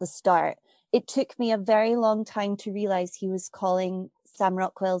voice at the start, it took me a very long time to realize he was calling Sam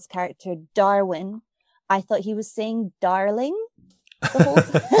Rockwell's character Darwin. I thought he was saying darling the whole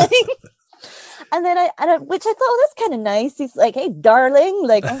time. And then which I thought, that's kind of nice. He's like, hey, darling.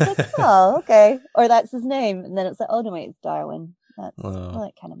 Like, I was like, oh, okay. Or that's his name. And then it's like, oh, no, wait, it's Darwin. Well,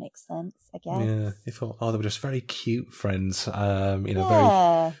 that kind of makes sense, I guess. Yeah. You thought, they were just very cute friends.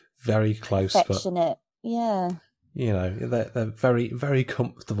 Very, very close. Affectionate. But, they're very, very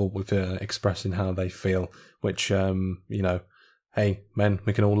comfortable with expressing how they feel, which, hey, men,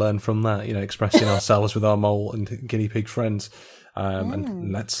 we can all learn from that, expressing ourselves with our mole and guinea pig friends.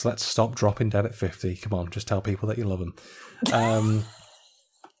 And let's stop dropping dead at 50. Come on, just tell people that you love them.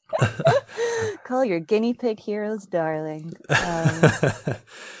 Call your guinea pig heroes darling. I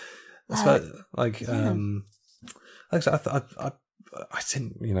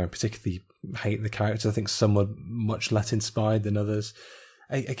didn't, particularly hate the characters. I think some were much less inspired than others.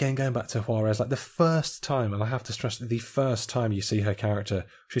 Again, going back to Juarez, like the first time, and I have to stress, the first time you see her character,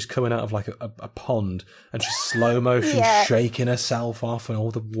 she's coming out of like a pond and she's slow motion shaking herself off and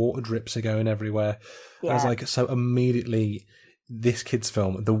all the water drips are going everywhere. Yeah. I was like, so immediately, this kid's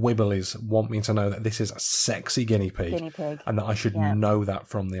film, the Wibblies, want me to know that this is a sexy guinea pig. And that I should know that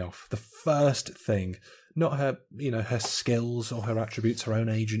from the off. The first thing, not her, her skills or her attributes, her own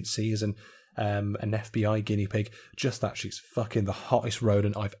agency as an FBI guinea pig, just that she's fucking the hottest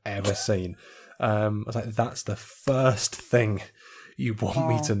rodent I've ever seen. I was like, that's the first thing you want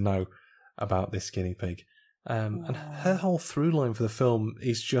me to know about this guinea pig. And her whole through line for the film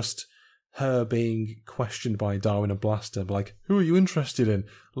is just her being questioned by Darwin and Blaster, like, who are you interested in?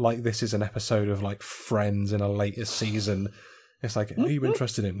 Like this is an episode of like Friends in a later season. It's like, who are you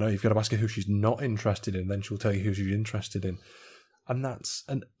interested in? No, you've got to ask her who she's not interested in, then she'll tell you who she's interested in. And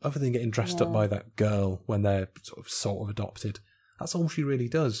other than getting dressed up by that girl when they're sort of adopted, that's all she really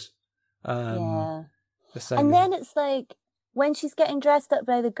does. And then it's like, when she's getting dressed up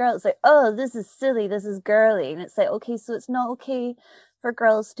by the girl, it's like, oh, this is silly, this is girly. And it's like, okay, so it's not okay for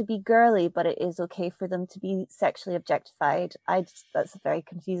girls to be girly, but it is okay for them to be sexually objectified. That's very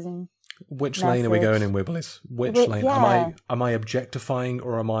confusing. Which message. Lane are we going in, Wibblies? Which lane? Yeah. Am I objectifying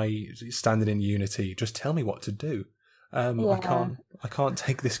or am I standing in unity? Just tell me what to do. I can't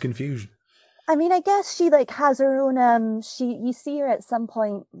take this confusion. I mean, I guess she like has her own. You see her at some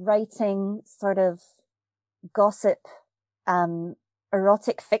point writing sort of gossip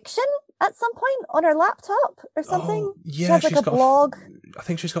erotic fiction at some point on her laptop or something. Oh, yeah, she has like she's a got blog. I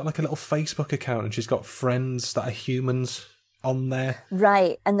think she's got like a little Facebook account, and she's got friends that are humans on there.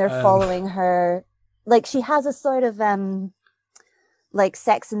 Right, and they're following her. Like she has a sort of like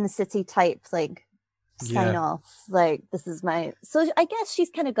Sex in the City type like sign off. Like this is my. So I guess she's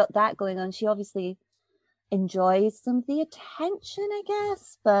kind of got that going on. She obviously enjoys some of the attention, I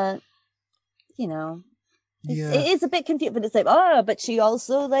guess, but you know. It is a bit confusing, but it's like, but she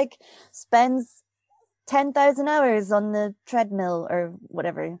also like spends 10,000 hours on the treadmill or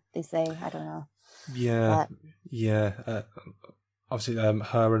whatever they say. I don't know. Yeah, obviously,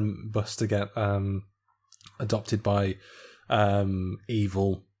 her and Buster get adopted by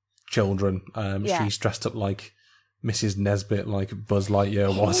evil children. She's dressed up like Mrs. Nesbit, like Buzz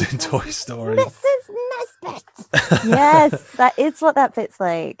Lightyear was in Toy Story. Mrs. Nesbit. Yes, that is what that bit's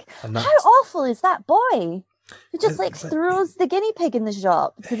like. How awful is that boy? Who just like throws the guinea pig in the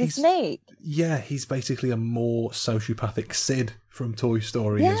shop to the snake. Yeah, he's basically a more sociopathic Sid from Toy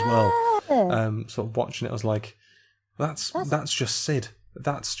Story as well. Sort of watching it, I was like, that's just Sid.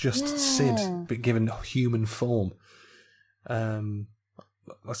 That's just Sid, but given human form. Like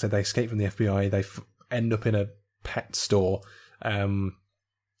I said, they escape from the FBI. They end up in a pet store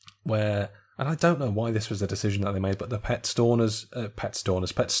where... And I don't know why this was a decision that they made, but the pet store owners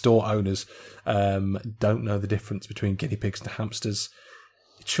don't know the difference between guinea pigs and hamsters.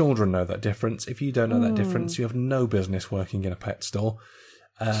 Children know that difference. If you don't know that difference, you have no business working in a pet store.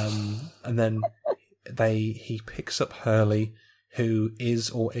 And then he picks up Hurley, who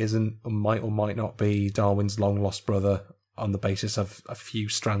is or isn't, or might not be Darwin's long lost brother, on the basis of a few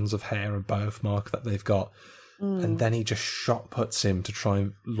strands of hair and birthmark that they've got. And then he just shot puts him to try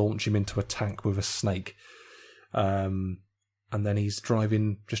and launch him into a tank with a snake. And then he's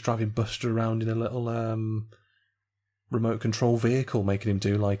driving Buster around in a little remote control vehicle, making him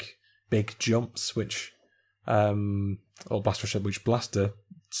do like big jumps, which Blaster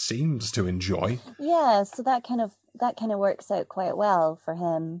seems to enjoy. Yeah, so that kind of works out quite well for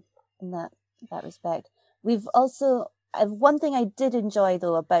him in that respect. We've also one thing I did enjoy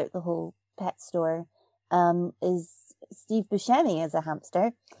though about the whole pet store. Is Steve Buscemi as a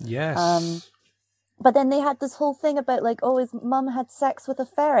hamster. Yes. But then they had this whole thing about like, his mum had sex with a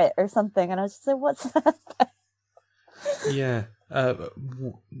ferret or something. And I was just like, what's that? Yeah.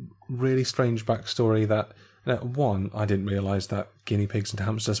 Really strange backstory that, one, I didn't realise that guinea pigs and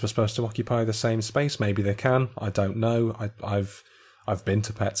hamsters were supposed to occupy the same space. Maybe they can. I don't know. I've been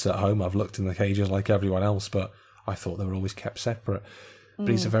to pets at home. I've looked in the cages like everyone else, but I thought they were always kept separate. But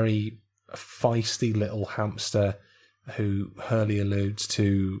he's a very feisty little hamster who Hurley alludes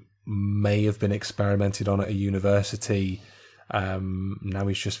to may have been experimented on at a university. Now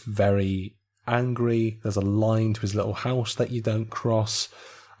he's just very angry. There's a line to his little house that you don't cross.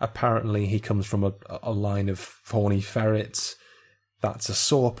 Apparently he comes from a line of horny ferrets. That's a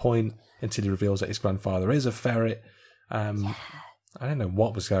sore point until he reveals that his grandfather is a ferret. I don't know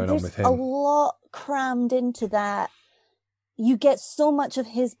what was going on with him. A lot crammed into that. You get so much of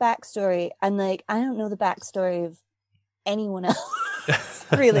his backstory, and like I don't know the backstory of anyone else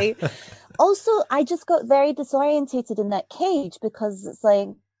really. Also, I just got very disorientated in that cage because it's like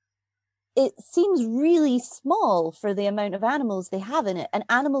it seems really small for the amount of animals they have in it, and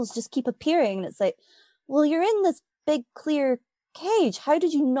animals just keep appearing, and it's like, well, you're in this big clear cage. How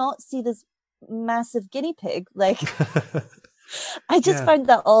did you not see this massive guinea pig? Like I just found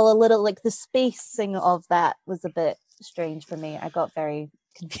that all a little like the spacing of that was a bit strange for me. I got very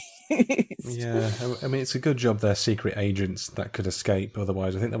confused. Yeah, I mean, it's a good job they're secret agents that could escape.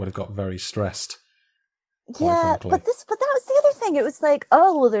 Otherwise, I think they would have got very stressed. Yeah, but that was the other thing. It was like,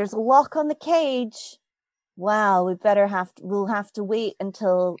 there's a lock on the cage. Wow, we'll have to wait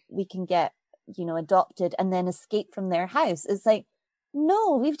until we can get, adopted and then escape from their house. It's like,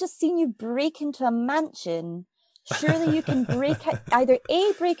 no, we've just seen you break into a mansion. Surely you can either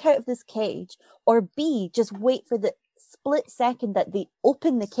A, break out of this cage, or B, just wait for the split second that they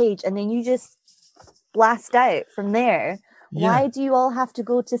open the cage and then you just blast out from there. Yeah. Why do you all have to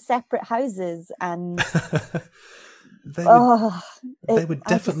go to separate houses? And they were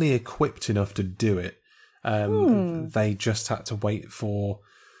definitely equipped enough to do it. They just had to wait for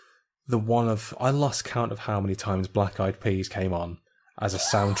the I lost count of how many times Black Eyed Peas came on as a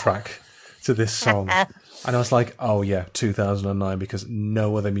soundtrack to this song. And I was like, 2009, because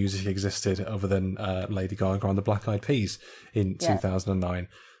no other music existed other than Lady Gaga and the Black Eyed Peas in 2009.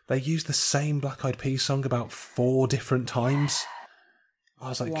 They used the same Black Eyed Peas song about 4 different times. I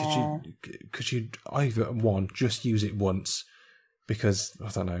was like, could you either, one, just use it once, because, I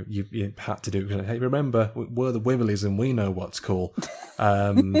don't know, you had to do it. Hey, remember, we're the Wibblies and we know what's cool.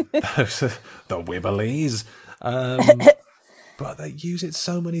 The Wibblies. But they use it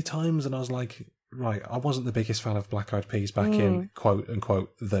so many times, and I was like, right, I wasn't the biggest fan of Black Eyed Peas back in quote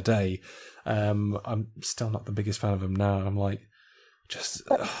unquote the day. I'm still not the biggest fan of them now. I'm like, just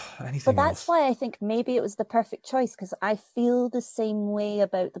anything. But that's else. why I think maybe it was the perfect choice, because I feel the same way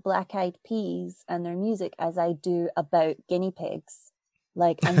about the Black Eyed Peas and their music as I do about guinea pigs.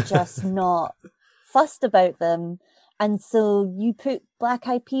 Like, I'm just not fussed about them. And so you put Black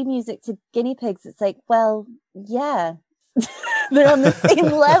Eyed Pea music to guinea pigs, it's like, well, yeah. They're on the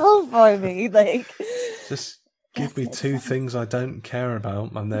same level for me. Like, just give me two things I don't care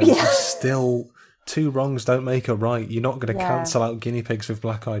about, and then still two wrongs don't make a right. You're not going to cancel out guinea pigs with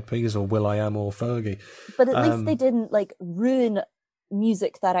Black Eyed Peas or will.i.am or Fergie. But at least they didn't like ruin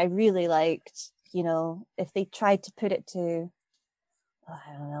music that I really liked. You know, if they tried to put it to,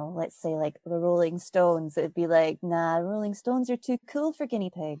 I don't know, let's say like the Rolling Stones, it would be like, nah, Rolling Stones are too cool for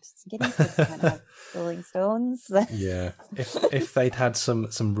guinea pigs. Guinea pigs can't have Rolling Stones. Yeah, if they'd had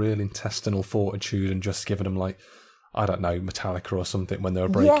some real intestinal fortitude and just given them, like, I don't know, Metallica or something when they were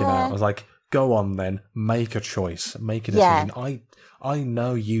breaking out, I was like, go on then, make a choice, make a decision. I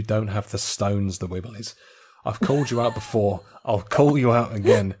know you don't have the Stones, the Wibblies. I've called you out before. I'll call you out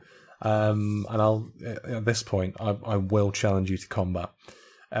again. And I'll, at this point, I will challenge you to combat.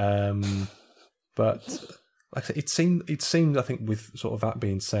 But like I said, it seemed, I think, with sort of that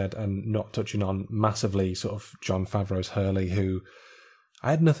being said, and not touching on massively sort of Jon Favreau's Hurley, who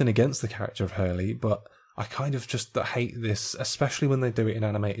I had nothing against the character of Hurley, but I kind of just hate this, especially when they do it in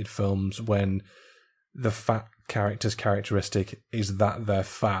animated films, when the fat character's characteristic is that they're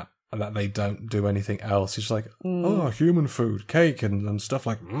fat and that they don't do anything else. It's like, oh, human food, cake, and stuff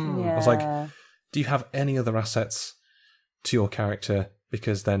like. I was like, do you have any other assets to your character?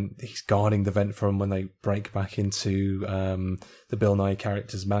 Because then he's guarding the vent for him when they break back into the Bill Nye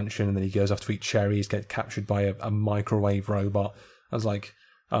character's mansion, and then he goes off to eat cherries, gets captured by a microwave robot. I was like,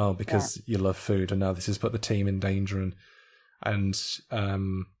 oh, because you love food, and now this has put the team in danger, and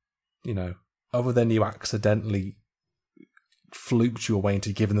you know, other than you accidentally fluked your way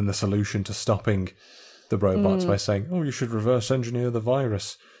into giving them the solution to stopping the robots by saying, oh, you should reverse engineer the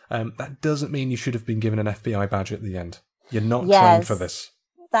virus. That doesn't mean you should have been given an FBI badge at the end. You're not trained for this.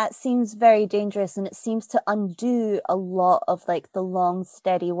 That seems very dangerous, and it seems to undo a lot of like the long,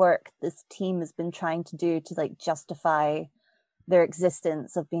 steady work this team has been trying to do to like justify their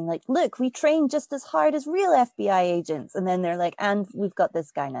existence, of being like, look, we train just as hard as real FBI agents, and then they're like, and we've got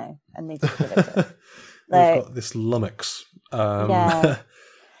this guy now, and they just give it to him. Like, we've got this lummox. I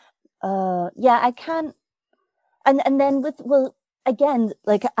can't. And then with, well, again,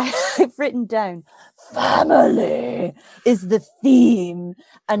 like I've written down, family is the theme,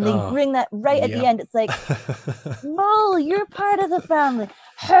 and they bring that right at the end. It's like, Mole, you're part of the family.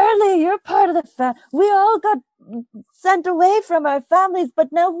 Hurley, you're part of the family. We all got sent away from our families,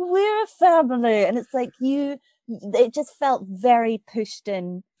 but now we're a family. And it's like it just felt very pushed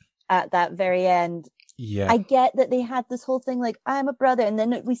in at that very end. Yeah, I get that they had this whole thing like, I'm a brother, and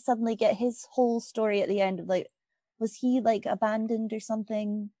then we suddenly get his whole story at the end of like, was he like abandoned or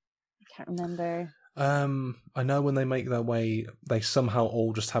something? I can't remember. I know when they make their way, they somehow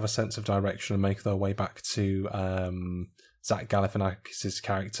all just have a sense of direction and make their way back to Zach Galifianakis'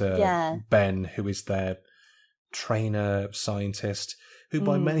 character, Ben, who is their trainer scientist, who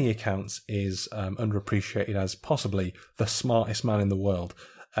by many accounts is underappreciated as possibly the smartest man in the world,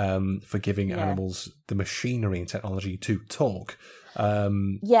 for giving animals the machinery and technology to talk.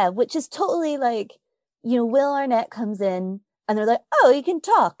 Which is totally like, you know, Will Arnett comes in and they're like, oh, you can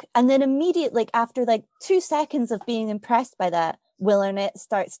talk. And then immediately, like after like 2 seconds of being impressed by that, Will Arnett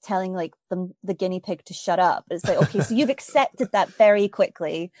starts telling like the guinea pig to shut up. It's like, okay, so you've accepted that very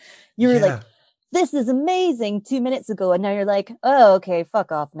quickly. You were like, this is amazing 2 minutes ago. And now you're like, oh, okay,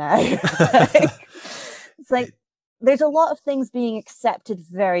 fuck off now. It's like, there's a lot of things being accepted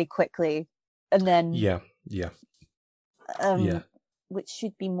very quickly. And then, which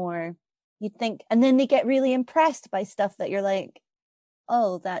should be more, you'd think, and then they get really impressed by stuff that you're like,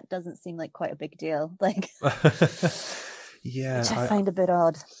 oh, that doesn't seem like quite a big deal. Like, which I find a bit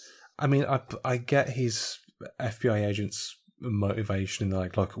odd. I mean, I get his FBI agent's motivation.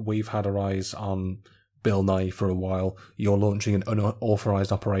 Like, look, we've had our eyes on Bill Nye for a while. You're launching an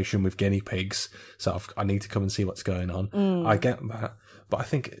unauthorized operation with guinea pigs, so I need to come and see what's going on. I get that, but I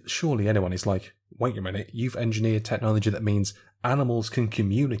think surely anyone is like, wait a minute, you've engineered technology that means animals can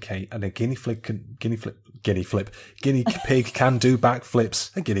communicate, and a guinea guinea flip. Guinea pig can do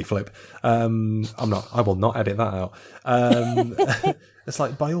backflips. A guinea flip. I will not edit that out. It's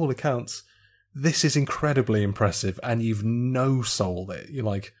like, by all accounts, this is incredibly impressive, and you've no sold it. You're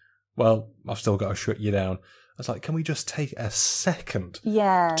like, well, I've still got to shut you down. It's like, can we just take a second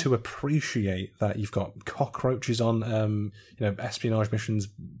to appreciate that you've got cockroaches on, espionage missions,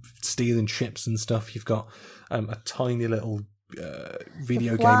 stealing ships and stuff. You've got a tiny little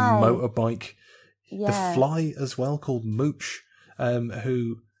video game motorbike. Yeah. The fly as well, called Mooch,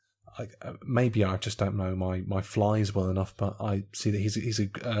 who maybe I just don't know my flies well enough, but I see that he's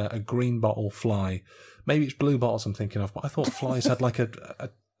a green bottle fly. Maybe it's blue bottles I'm thinking of, but I thought flies had like a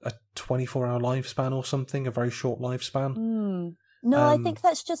 24-hour lifespan or something, a very short lifespan. No, I think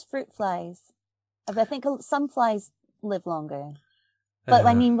that's just fruit flies. I think some flies live longer. But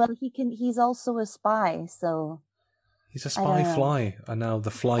I mean, well, he's also a spy, so... He's a spy fly, and now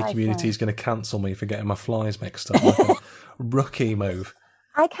the fly community is going to cancel me for getting my flies mixed up. Like a rookie move.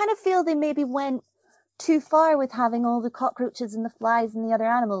 I kind of feel they maybe went too far with having all the cockroaches and the flies and the other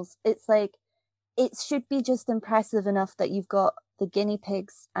animals. It's like, it should be just impressive enough that you've got the guinea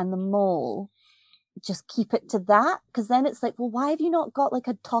pigs and the mole. Just keep it to that, because then it's like, well, why have you not got like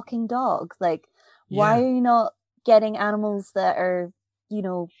a talking dog? Like, why are you not getting animals that are,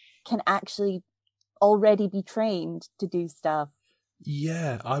 can actually already be trained to do stuff?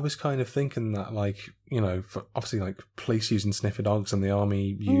 Yeah, I was kind of thinking that, like, for obviously, like, police using sniffer dogs and the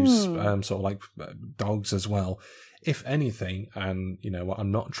army use sort of like dogs as well. If anything, and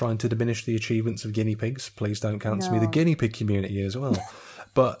I'm not trying to diminish the achievements of guinea pigs. Please don't cancel me the guinea pig community as well.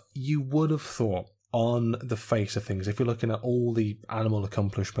 But you would have thought, on the face of things, if you're looking at all the animal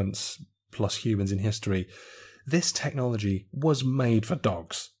accomplishments plus humans in history, this technology was made for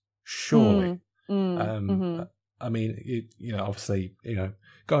dogs. Surely. I mean, obviously,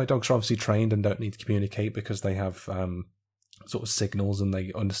 guide dogs are obviously trained and don't need to communicate because they have sort of signals and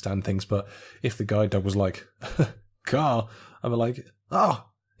they understand things. But if the guide dog was like, car, I'm like, oh,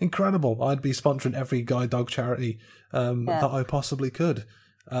 incredible. I'd be sponsoring every guide dog charity that I possibly could.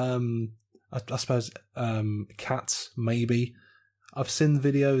 I suppose cats, maybe. I've seen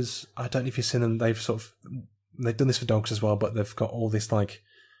videos. I don't know if you've seen them. They've done this for dogs as well, but they've got all this like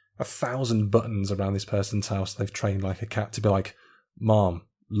 1,000 buttons around this person's house. They've trained like a cat to be like, Mom,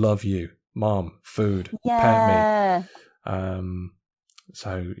 love you. Mom, food, pet me.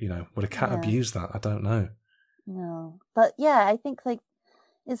 So, would a cat abuse that? I don't know. No. But yeah, I think like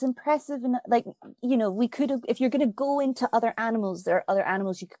it's impressive. And like, we could have, if you're going to go into other animals, there are other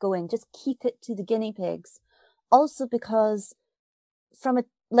animals you could go in, just keep it to the guinea pigs. Also because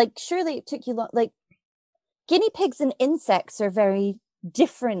surely it took you long, like guinea pigs and insects are very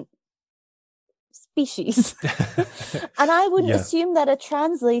different species. And I wouldn't assume that a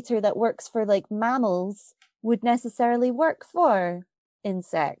translator that works for like mammals would necessarily work for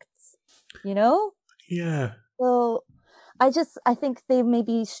insects, Yeah. So I think they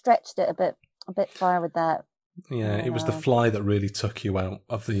maybe stretched it a bit far with that. Yeah, it was the fly that really took you out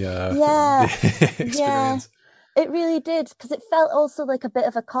of the the experience. Yeah. It really did, because it felt also like a bit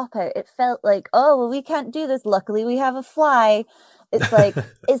of a cop-out. It felt like, oh, well, we can't do this. Luckily, we have a fly. It's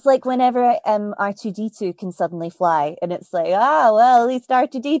like whenever R2-D2 can suddenly fly, and it's like, well, at least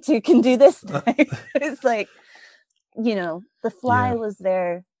R2-D2 can do this now. It's like, the fly was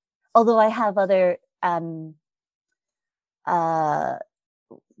there. Although I have other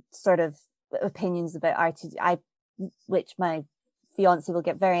sort of opinions about R2, which my fiance will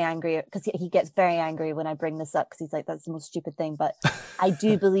get very angry, because he gets very angry when I bring this up, because he's like, that's the most stupid thing. But I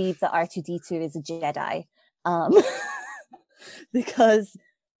do believe that R2-D2 is a Jedi. Because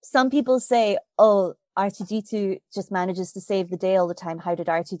some people say, oh, R2-D2 just manages to save the day all the time. How did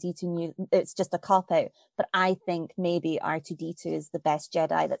R2-D2 knew? It's just a cop-out. But I think maybe R2-D2 is the best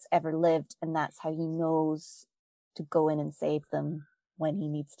Jedi that's ever lived, and that's how he knows to go in and save them when he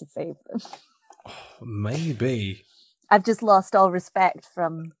needs to save them. Maybe. I've just lost all respect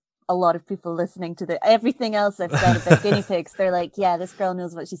from a lot of people listening to everything else I've said about guinea pigs. They're like, yeah, this girl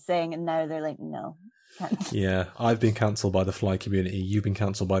knows what she's saying. And now they're like, no. Yeah, I've been cancelled by the fly community. You've been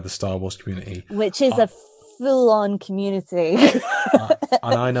cancelled by the Star Wars community. Which is a full-on community.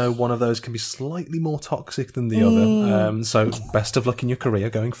 And I know one of those can be slightly more toxic than the other. So best of luck in your career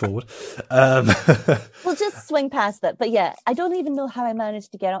going forward. We'll just swing past that. But yeah, I don't even know how I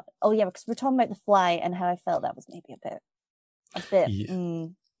managed to get on. Oh yeah, because we're talking about the fly and how I felt that was maybe a bit.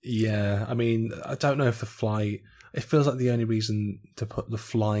 Yeah, I mean, I don't know if the fly... It feels like the only reason to put the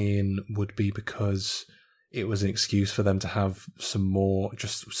fly in would be because it was an excuse for them to have some more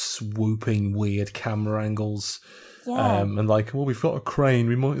just swooping, weird camera angles. Yeah. And like, well, we've got a crane,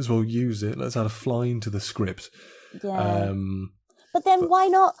 we might as well use it. Let's add a fly into the script. Yeah. But then why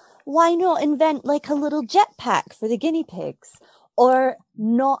not invent like a little jetpack for the guinea pigs? Or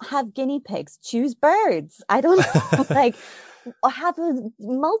not have guinea pigs, choose birds. I don't know, like, or have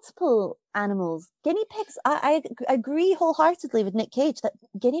multiple animals. Guinea pigs, I agree wholeheartedly with Nick Cage that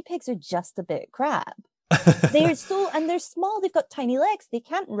guinea pigs are just a bit crap. They're small, they've got tiny legs, they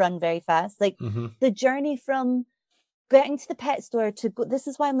can't run very fast. Like the journey from getting to the pet store to go, this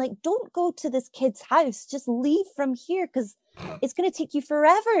is why I'm like, don't go to this kid's house, just leave from here, because it's going to take you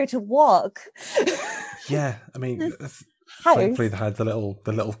forever to walk. Yeah, I mean, house. Thankfully they had the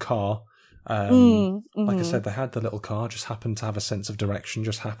little car. Like I said, they had the little car, just happened to have a sense of direction,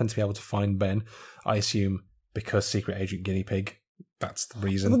 just happened to be able to find Ben. I assume because Secret Agent Guinea Pig, that's the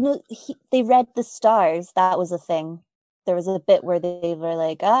reason. Well, no, they read the stars. That was a thing. There was a bit where they were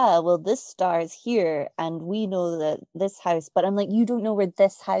like, well, this star is here, and we know that this house. But I'm like, you don't know where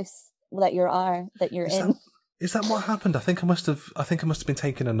this house that you're in. Is that what happened? I think I must have been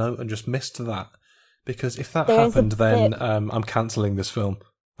taking a note and just missed that. Because if that happened, then I'm cancelling this film.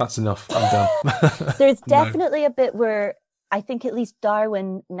 That's enough. I'm done. There's definitely a bit where I think at least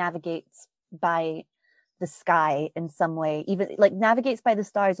Darwin navigates by the sky in some way, even like navigates by the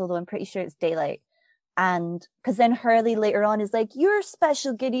stars, although I'm pretty sure it's daylight. And because then Hurley later on is like, you're a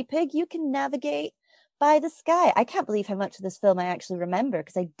special guinea pig, you can navigate by the sky. I can't believe how much of this film I actually remember,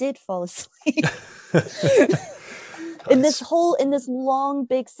 because I did fall asleep. in this long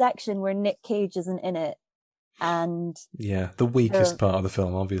big section where Nick Cage isn't in it. And yeah, the weakest part of the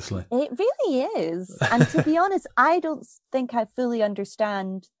film, obviously. It really is. And to be honest, I don't think I fully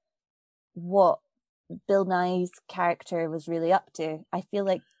understand what Bill Nye's character was really up to. I feel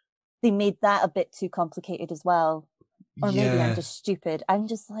like they made that a bit too complicated as well. Or maybe I'm just stupid. I'm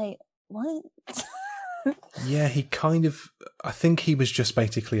just like, what? Yeah, he kind of, I think he was just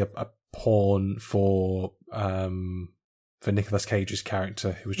basically a pawn for Nicolas Cage's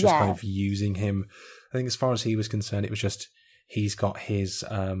character, who was just kind of using him. I think as far as he was concerned, it was just, he's got his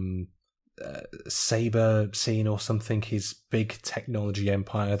Saber scene or something, his big technology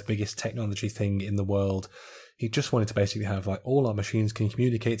empire, the biggest technology thing in the world. He just wanted to basically have like, all our machines can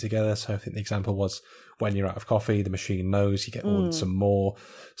communicate together. So I think the example was, when you're out of coffee, the machine knows, you get ordered some more.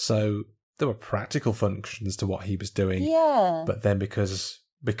 So there were practical functions to what he was doing. Yeah. But then because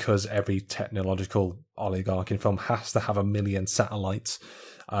every technological oligarch in film has to have 1 million satellites,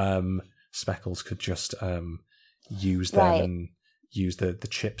 Speckles could just use them and use the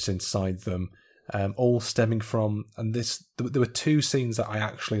chips inside them, all stemming from, and there were two scenes that I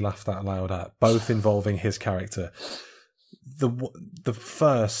actually laughed out loud at, both involving his character. The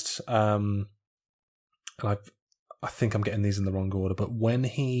first, and I think I'm getting these in the wrong order, but when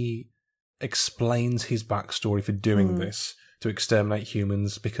he explains his backstory for doing this, to exterminate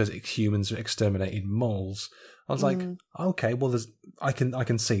humans because humans exterminated moles, I was like, okay, well, I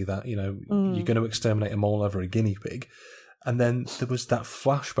can see that, you know, you're going to exterminate a mole over a guinea pig. And then there was that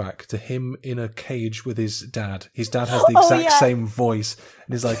flashback to him in a cage with his dad. His dad has the exact same voice,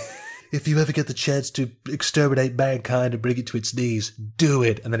 and he's like, if you ever get the chance to exterminate mankind and bring it to its knees, do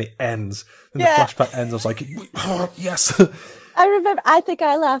it. And then it ends. And the flashback ends. I was like, yes. I remember, I think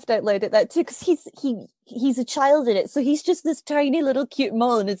I laughed out loud at that too, because he's a child in it. So he's just this tiny little cute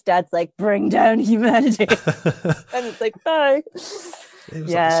mole, and his dad's like, bring down humanity. And it's like, bye. It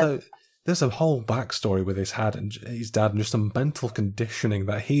was like, so there's a whole backstory with his dad and just some mental conditioning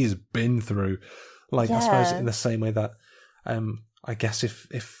that he's been through. Like, I suppose in the same way that, I guess if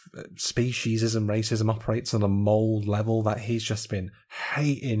speciesism, racism operates on a mole level, that he's just been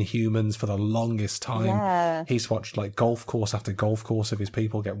hating humans for the longest time. Yeah. He's watched like golf course after golf course of his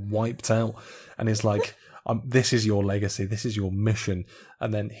people get wiped out, and he's like, this is your legacy, this is your mission.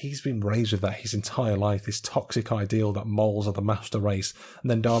 And then he's been raised with that his entire life, this toxic ideal that moles are the master race.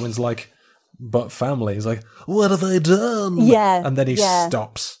 And then Darwin's like, but family. He's like, what have I done? Yeah. And then he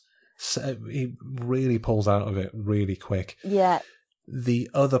stops. So he really pulls out of it really quick. Yeah. The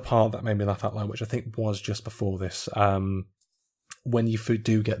other part that made me laugh out loud, which I think was just before this, when you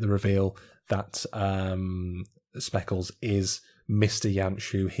do get the reveal that Speckles is Mr.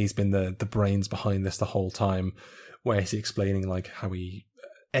 Yanshu, he's been the brains behind this the whole time, where he's explaining like how he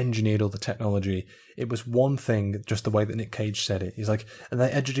engineered all the technology. It was one thing, just the way that Nick Cage said it. He's like, and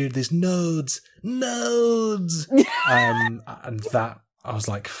they engineered these nodes. And that, I was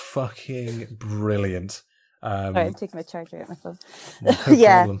like, fucking brilliant. Sorry, I'm taking my charger out my phone. No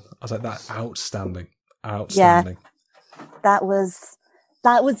problem. I was like, that outstanding. Yeah, that was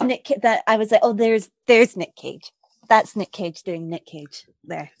that was that I was like, oh, there's Nick Cage. That's Nick Cage doing Nick Cage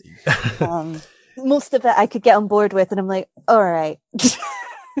there. Most of it I could get on board with, and I'm like, all right.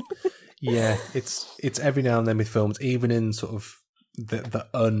 Yeah, it's every now and then with films, even in sort of the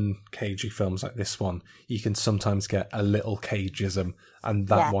un-cagey films like this one, you can sometimes get a little cageism, and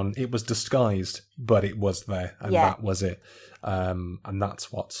that one, it was disguised, but it was there, and that was it. And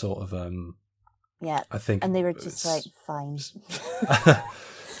that's what sort of I think, and they were just like, fine.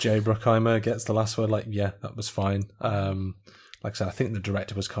 Jay Bruckheimer gets the last word, like, yeah, that was fine. Like I said, I think the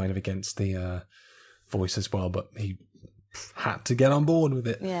director was kind of against the voice as well, but he had to get on board with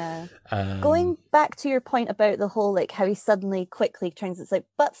it. Yeah. Going back to your point about the whole, like, how he suddenly quickly turns, it's like,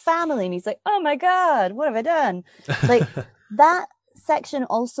 but family, and he's like, oh my god, what have I done? Like, that section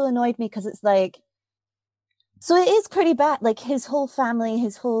also annoyed me, because it's like, so it is pretty bad. Like, his whole family,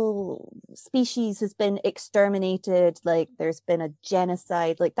 his whole species has been exterminated. Like, there's been a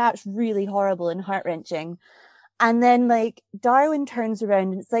genocide. Like, that's really horrible and heart-wrenching. And then, like, Darwin turns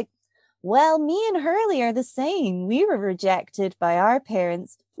around and it's like, well, me and Hurley are the same. We were rejected by our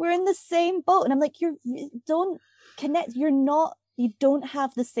parents. We're in the same boat. And I'm like, you don't connect. You don't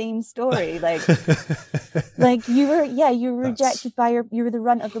have the same story. Like, like you were rejected by you were the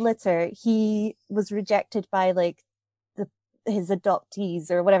runt of the litter. He was rejected by like his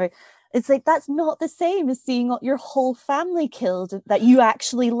adoptees or whatever. It's like, that's not the same as seeing your whole family killed that you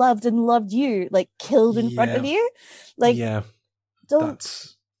actually loved and loved you, like, killed in front of you. Like,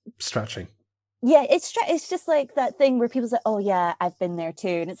 that's stretching. Yeah, it's just like that thing where people say, oh yeah, I've been there too.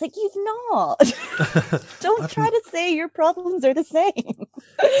 And it's like, you've not. Don't try to say your problems are the same.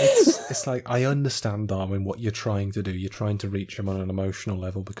 It's like, I understand, Darwin, what you're trying to do. You're trying to reach him on an emotional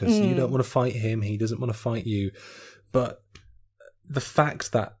level because you don't want to fight him. He doesn't want to fight you. But the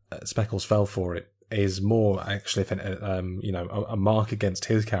fact that Speckles fell for it is more actually, a mark against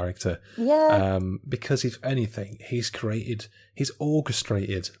his character. Yeah. Because if anything, he's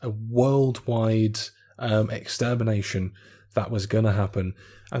orchestrated a worldwide extermination that was going to happen.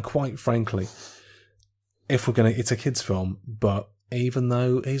 And quite frankly, it's a kid's film, but even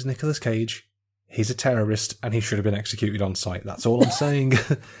though he's Nicolas Cage, he's a terrorist and he should have been executed on sight. That's all I'm saying.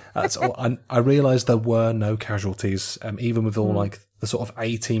 That's all. And I realised there were no casualties, even with all like the sort of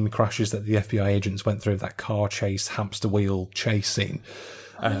A-team crashes that the FBI agents went through, that car chase, hamster wheel chase scene.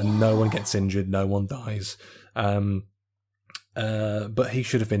 No one gets injured, no one dies. But he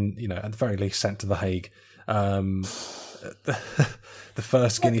should have been, at the very least sent to The Hague. The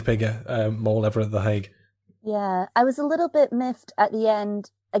first guinea pig mole ever at The Hague. Yeah, I was a little bit miffed at the end.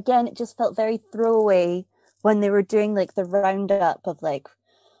 Again, it just felt very throwaway when they were doing like the roundup of like,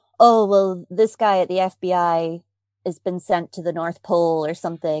 oh, well, this guy at the FBI has been sent to the North Pole or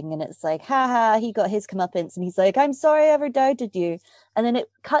something. And it's like, haha, he got his comeuppance. And he's like, I'm sorry I ever doubted you. And then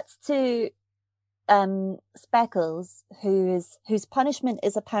it cuts to Speckles, whose punishment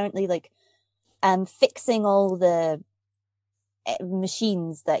is apparently like fixing all the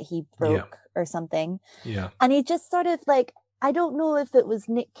machines that he broke or something. Yeah. And he just sort of like, I don't know if it was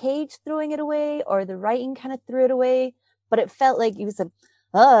Nick Cage throwing it away or the writing kind of threw it away, but it felt like he was like,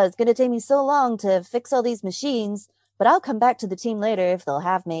 oh, it's going to take me so long to fix all these machines, but I'll come back to the team later if they'll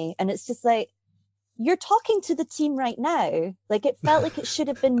have me. And it's just like, you're talking to the team right now. Like, it felt like it should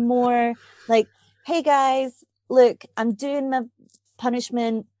have been more like, hey guys, look, I'm doing my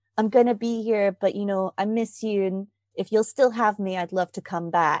punishment. I'm going to be here, but I miss you. And if you'll still have me, I'd love to come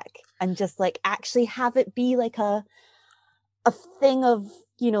back, and just like actually have it be like a thing of,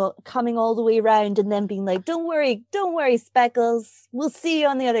 coming all the way around and then being like, don't worry, Speckles, we'll see you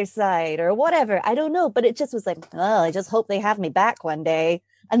on the other side or whatever. I don't know. But it just was like, oh, I just hope they have me back one day.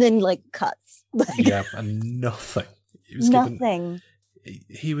 And then like cuts. Yeah, and nothing. Nothing.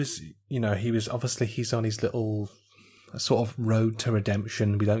 He was obviously, he's on his little sort of road to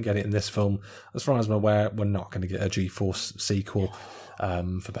redemption. We don't get it in this film. As far as I'm aware, we're not going to get a G-Force sequel,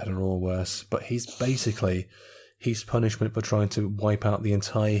 for better or worse. But he's basically, his punishment for trying to wipe out the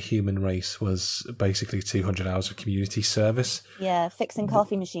entire human race was basically 200 hours of community service. Yeah, fixing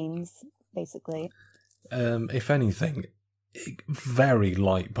coffee machines, basically. If anything, very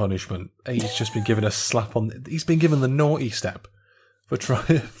light punishment. He's just been given a slap on. He's been given the naughty step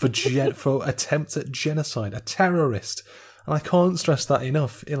for attempts at genocide, a terrorist. And I can't stress that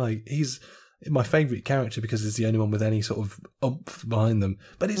enough. He's my favourite character because he's the only one with any sort of oomph behind them.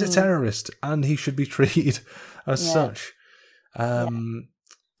 But he's a terrorist, and he should be treated as such. And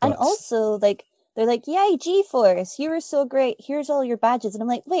also, like, they're like, yay, G-Force, you were so great, here's all your badges. And I'm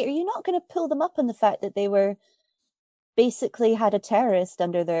like, wait, are you not going to pull them up on the fact that they were basically had a terrorist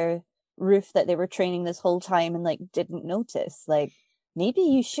under their roof that they were training this whole time and like didn't notice? Like, maybe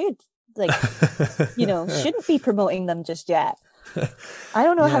you should, like, shouldn't be promoting them just yet. I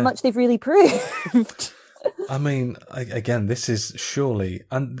don't know how much they've really proved. I mean, again, this is surely,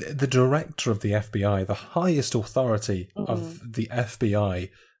 and the director of the FBI, the highest authority of the FBI,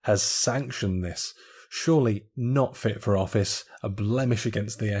 has sanctioned this. Surely not fit for office, a blemish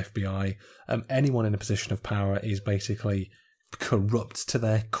against the FBI. Anyone in a position of power is basically corrupt to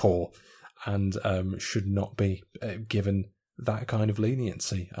their core and should not be given that kind of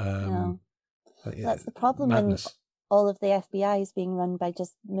leniency. No. That's the problem. Madness. When all of the FBI is being run by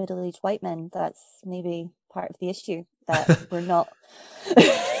just middle-aged white men. That's maybe part of the issue that we're not,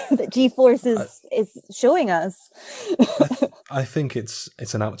 that G-Force is showing us. I think it's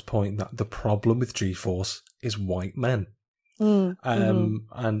an apt point that the problem with G-Force is white men. And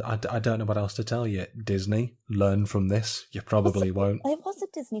I don't know what else to tell you. Disney, learn from this. You probably won't. It was a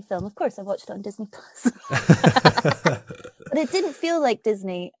Disney film. Of course, I watched it on Disney Plus. But it didn't feel like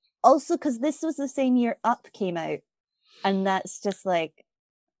Disney. Also, because this was the same year Up came out. And that's just like...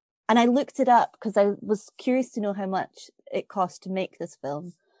 And I looked it up because I was curious to know how much it cost to make this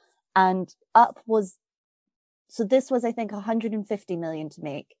film. And Up was... So this was, I think, 150 million to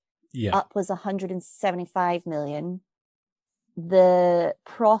make. Yeah. Up was 175 million. The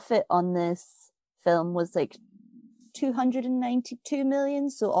profit on this film was like 292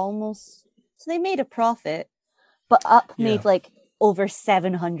 million. So they made a profit, but Up made like over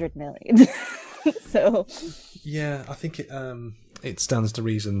 700 million. So... Yeah, I think it stands to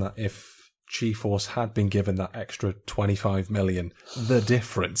reason that if G-Force had been given that extra 25 million, the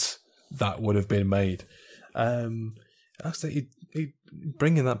difference that would have been made. Actually,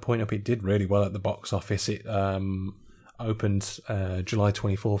 bringing that point up, it did really well at the box office. It opened July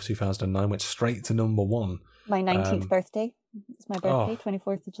 24th, 2009, went straight to number one. My 19th birthday. It's my birthday,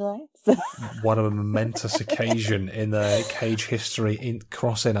 24th of July. So. What a momentous occasion in the Cage history in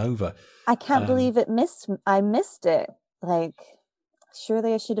crossing over. I can't believe I missed it. Like,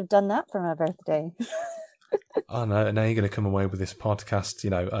 surely I should have done that for my birthday. Oh no, now you're going to come away with this podcast,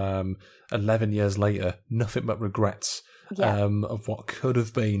 11 years later, nothing but regrets of what could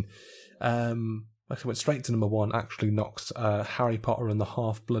have been. Like I went straight to number one, actually knocked Harry Potter and the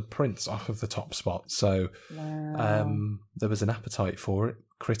Half-Blood Prince off of the top spot. So there was an appetite for it.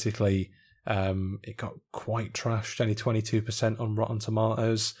 Critically, it got quite trashed, only 22% on Rotten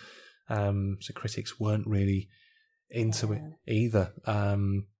Tomatoes. So critics weren't really into it either.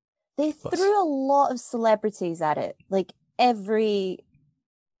 They threw a lot of celebrities at it. Like everyone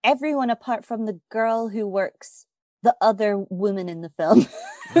apart from the girl who works, the other woman in the film,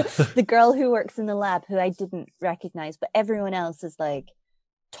 the girl who works in the lab, who I didn't recognize, but everyone else is like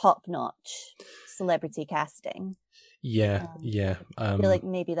top-notch celebrity casting. Yeah. I feel like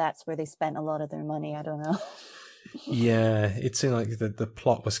maybe that's where they spent a lot of their money. I don't know. Yeah, it seemed like the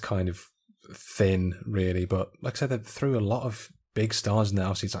plot was kind of thin, really. But like I said, they threw a lot of big stars in there.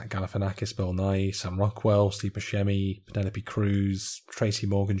 Obviously, like Galifianakis, Bill Nighy, Sam Rockwell, Steve Buscemi, Penelope Cruz, Tracy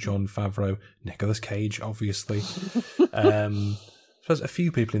Morgan, Jon Favreau, Nicolas Cage, obviously. I suppose a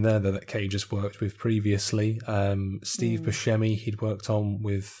few people in there that Cage has worked with previously. Steve Buscemi, he'd worked on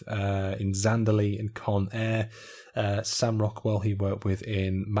with in Zanderley and Con Air. Sam Rockwell, he worked with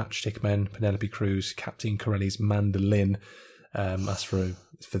in Matchstick Men. Penelope Cruz, Captain Corelli's Mandolin. As for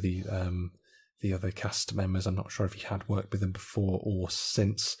the other cast members, I'm not sure if he had worked with them before or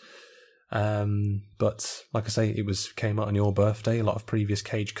since. But like I say, it came out on your birthday. A lot of previous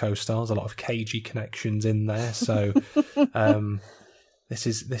Cage co-stars, a lot of cagey connections in there. So this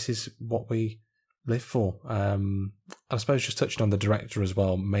is what we live for. And I suppose just touching on the director as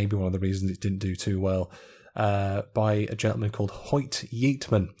well, maybe one of the reasons it didn't do too well. By a gentleman called Hoyt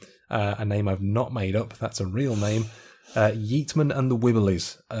Yeatman, a name I've not made up. That's a real name. Yeatman and the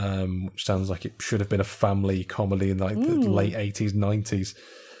Wibblies, which sounds like it should have been a family comedy in like the late 80s, 90s.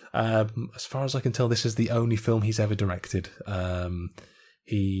 As far as I can tell, this is the only film he's ever directed.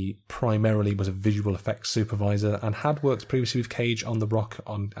 He primarily was a visual effects supervisor and had worked previously with Cage on The Rock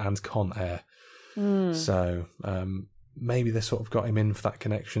and Con Air. So maybe they sort of got him in for that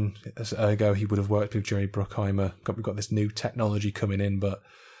connection. Ergo, he would have worked with Jerry Bruckheimer. We've got this new technology coming in, but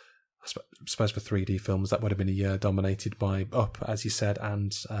I suppose for 3D films, that would have been a year dominated by Up, as you said,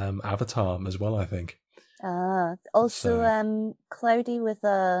 and Avatar as well, I think. Also, Cloudy with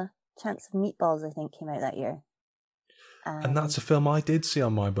a Chance of Meatballs, I think, came out that year. And that's a film I did see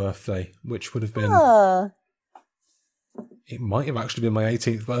on my birthday, which would have been... It might have actually been my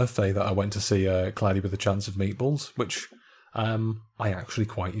 18th birthday that I went to see Cloudy with a Chance of Meatballs, which I actually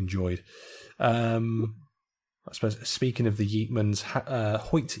quite enjoyed. I suppose, speaking of the Yeatmans,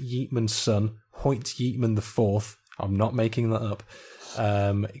 Hoyt Yeatman's son, Hoyt Yeatman IV, I'm not making that up,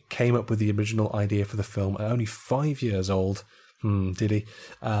 came up with the original idea for the film at only 5 years old. Did he?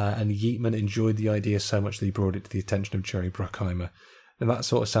 And Yeatman enjoyed the idea so much that he brought it to the attention of Jerry Bruckheimer. And that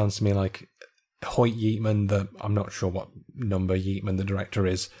sort of sounds to me like Hoyt Yeatman, I'm not sure what number Yeatman the director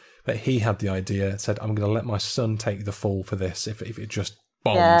is, but he had the idea, said, I'm going to let my son take the fall for this if it just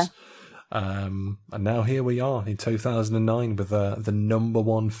bombs. Yeah. And now here we are in 2009 with the number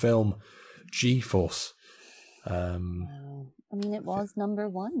one film, G-Force. I mean, it was number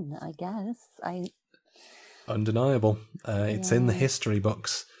one, I guess. Undeniable. It's in the history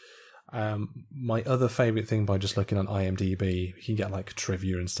books. My other favourite thing by just looking on IMDb, you can get like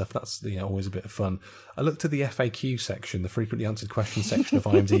trivia and stuff. That's always a bit of fun. I looked at the FAQ section, the frequently answered questions section of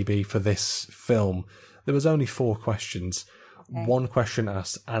IMDb for this film. There was only 4 questions. Okay. One question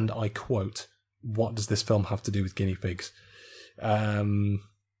asked, and I quote, "What does this film have to do with guinea pigs?"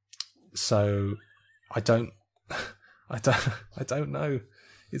 So I don't know.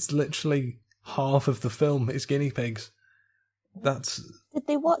 It's literally half of the film is guinea pigs. Did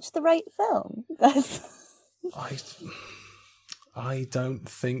they watch the right film? I don't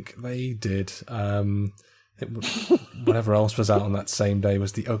think they did. Whatever else was out on that same day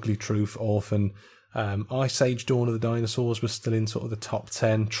was The Ugly Truth, Orphan. Ice Age: Dawn of the Dinosaurs was still in sort of the top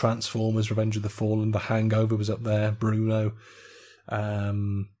 10. Transformers: Revenge of the Fallen. The Hangover was up there. Bruno.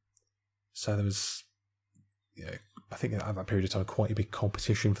 So there was, I think at that period of time, quite a big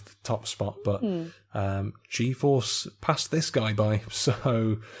competition for the top spot. But G-Force passed this guy by.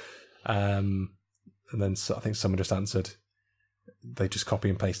 So, and then I think someone just answered, they just copy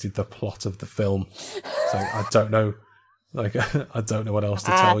and pasted the plot of the film. So I don't know. I don't know what else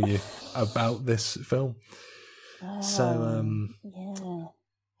to tell you about this film.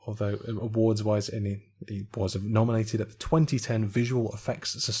 Although awards-wise, he was nominated at the 2010 Visual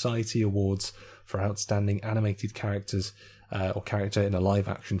Effects Society Awards for Outstanding Animated Characters or Character in a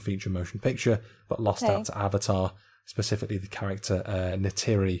Live-Action Feature Motion Picture, but lost out to Avatar, specifically the character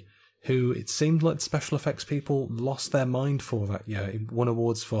Neytiri, who it seemed like special effects people lost their mind for that year. He won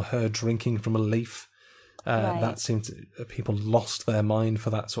awards for her drinking from a leaf. That seemed to, people lost their mind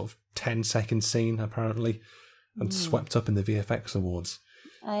for that sort of 10-second scene, apparently, and swept up in the VFX awards.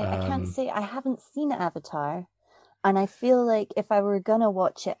 I can't say I haven't seen Avatar, and I feel like if I were gonna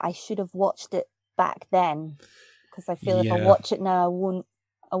watch it, I should have watched it back then, because I feel if I watch it now,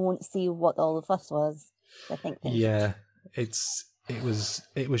 I won't see what all the fuss was. I think. It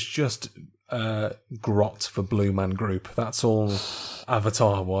was just grot for Blue Man Group. That's all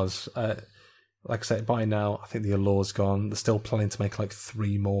Avatar was. Like I said, by now I think the allure's gone. They're still planning to make like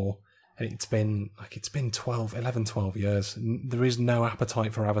 3 more. And it's been 12 years. There is no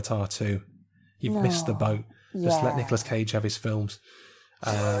appetite for Avatar 2. You've missed the boat. Just let Nicolas Cage have his films.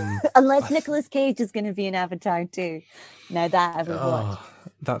 Unless Nicolas Cage is going to be in Avatar 2. Now that I would watch.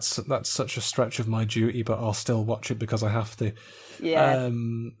 That's such a stretch of my duty, but I'll still watch it because I have to. Yeah.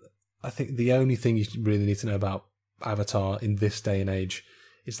 I think the only thing you really need to know about Avatar in this day and age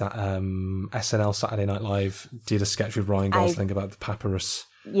is that SNL Saturday Night Live did a sketch with Ryan Gosling about the papyrus.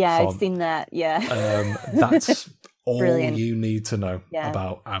 Yeah, font. I've seen that. Yeah. That's all Brilliant. you need to know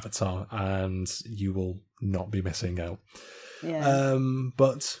about Avatar, and you will not be missing out. Yeah.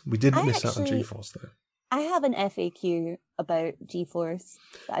 But we didn't miss out on G-Force, though. I have an FAQ about G-Force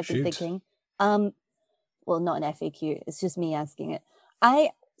that I've been thinking. Well, not an FAQ. It's just me asking it.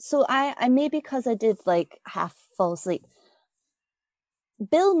 I may, because I did like half fall asleep.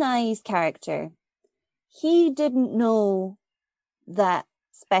 Bill Nye's character, he didn't know that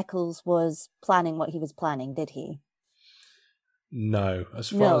Speckles was planning what he was planning, did he? No. As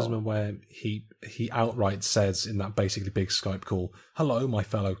far as I'm aware, he outright says in that basically big Skype call, "Hello, my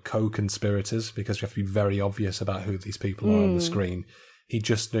fellow co-conspirators," because we have to be very obvious about who these people are on the screen. He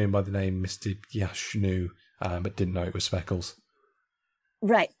just knew him by the name Mr. Yashnu, but didn't know it was Speckles.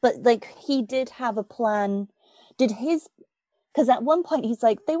 Right, but like he did have a plan. Because at one point he's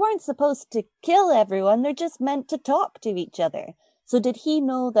like, they weren't supposed to kill everyone, they're just meant to talk to each other. So did he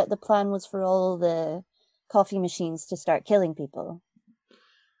know that the plan was for all the coffee machines to start killing people?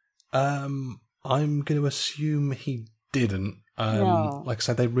 I'm going to assume he didn't. No. Like I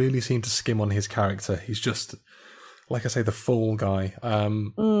said, they really seem to skim on his character. He's just, like I say, the fall guy.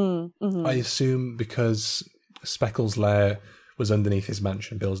 I assume because Speckles' lair was underneath his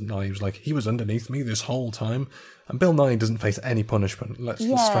mansion, Bill Nye was like, he was underneath me this whole time. And Bill Nye doesn't face any punishment. Let's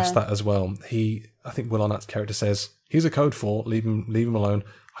stress that as well. I think Will Arnett's character says, he's a code 4, leave him alone.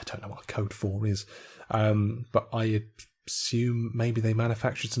 I don't know what a code 4 is. But I assume maybe they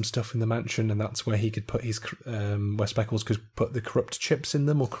manufactured some stuff in the mansion, and that's where he could put his, where Speckles could put the corrupt chips in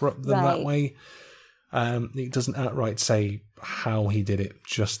them or corrupt them that way. He doesn't outright say how he did it,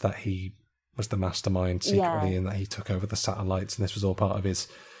 just that he was the mastermind secretly and that he took over the satellites, and this was all part of his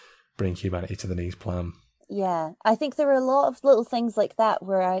bring humanity to the knees plan. Yeah, I think there were a lot of little things like that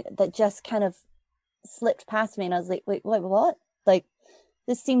that just kind of slipped past me, and I was like, wait, what? Like,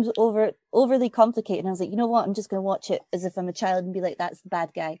 this seems overly complicated. And I was like, you know what? I'm just going to watch it as if I'm a child and be like, that's the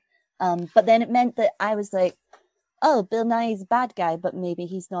bad guy. But then it meant that I was like, oh, Bill Nye's a bad guy, but maybe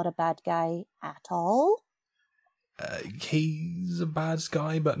he's not a bad guy at all. He's a bad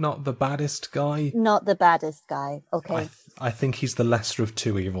guy, but not the baddest guy. Not the baddest guy. Okay. I think he's the lesser of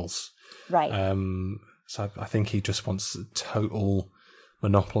two evils. Right. So I think he just wants total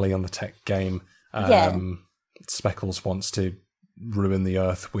monopoly on the tech game. Speckles wants to ruin the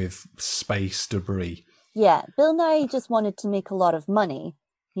Earth with space debris. Yeah, Bill Nye just wanted to make a lot of money.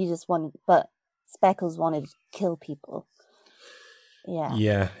 But Speckles wanted to kill people.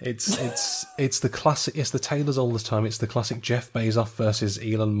 Yeah, it's the classic. It's the Taylors all the time. It's the classic Jeff Bezos versus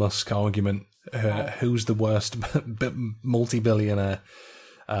Elon Musk argument. Who's the worst multi-billionaire?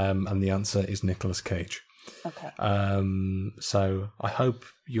 And the answer is Nicolas Cage. Okay. So I hope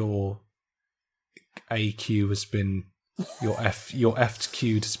your AQ has been your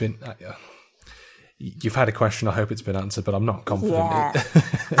FQ has been. You've had a question. I hope it's been answered, but I'm not confident. Yeah.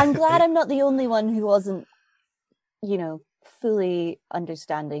 I'm glad I'm not the only one who wasn't, fully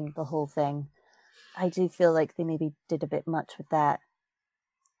understanding the whole thing. I do feel like they maybe did a bit much with that.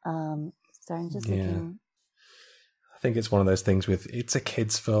 So I'm just looking. I think it's one of those things with, it's a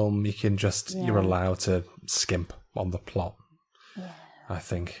kid's film. You can just, you're allowed to skimp on the plot. Yeah. I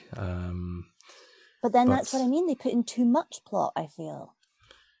think. But that's what I mean. They put in too much plot, I feel.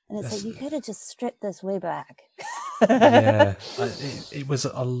 And it's like, you could have just stripped this way back. Yeah. It was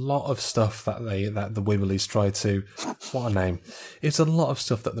a lot of stuff that the Wibblies tried to... What a name. It's a lot of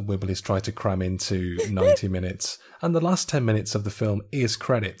stuff that the Wibblies tried to cram into 90 minutes. And the last 10 minutes of the film is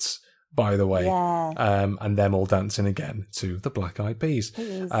credits, by the way. Yeah. And them all dancing again to the Black Eyed Peas.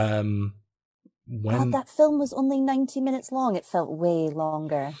 God, that film was only 90 minutes long. It felt way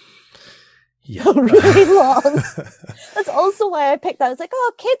longer. Yeah. Really long. That's also why I picked that. I was like,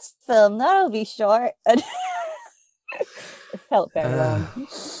 oh, kids film, that'll be short. And it felt very long.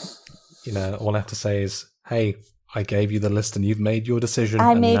 All I have to say is, hey, I gave you the list and you've made your decision,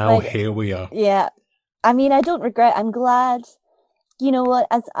 and now here we are. Yeah. I mean, I don't regret. I'm glad. You know what?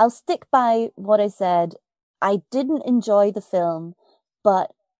 I'll stick by what I said. I didn't enjoy the film, but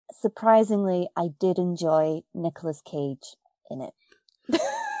surprisingly, I did enjoy Nicolas Cage in it.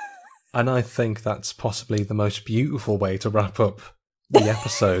 And I think that's possibly the most beautiful way to wrap up the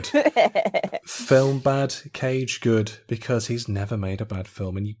episode. Film bad, Cage good, because he's never made a bad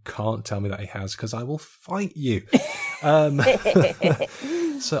film, and you can't tell me that he has, because I will fight you.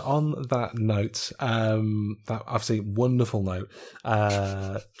 So on that note, that obviously wonderful note,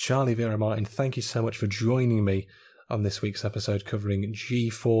 Charlie Vera Martin, thank you so much for joining me on this week's episode covering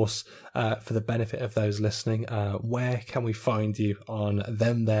G-Force. For the benefit of those listening, where can we find you on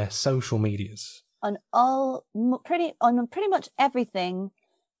their social medias? On pretty much everything.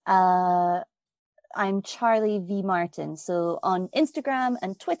 I'm Charlie V Martin. So on Instagram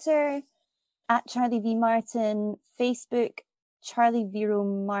and Twitter, at Charlie V Martin, Facebook, Charlie Vero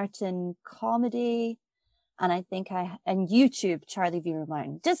Martin Comedy, and I think and YouTube, Charlie Vero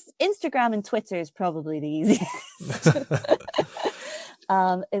Martin. Just Instagram and Twitter is probably the easiest.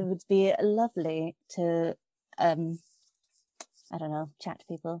 It would be lovely to, chat to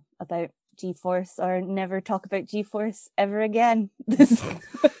people about G-Force, or never talk about G-Force ever again.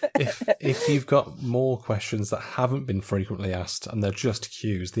 If you've got more questions that haven't been frequently asked and they're just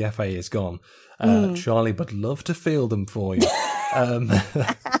cues, the FA is gone. Charlie would love to field them for you.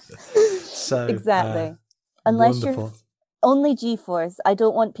 So exactly. Unless wonderful. You're only G-Force. I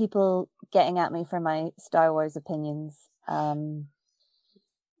don't want people getting at me for my Star Wars opinions.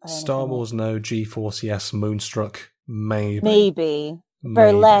 Star Wars, no. G-Force, yes. Moonstruck, maybe.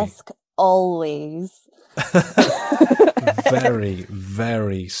 Burlesque, always. Very,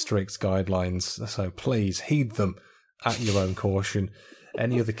 very strict guidelines. So please heed them at your own caution.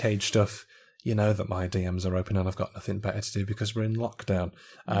 Any other Cage stuff, you know that my DMs are open and I've got nothing better to do because we're in lockdown.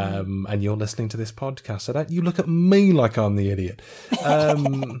 And you're listening to this podcast, so don't you look at me like I'm the idiot.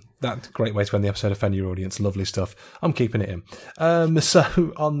 That's a great way to end the episode. Offend your audience. Lovely stuff. I'm keeping it in.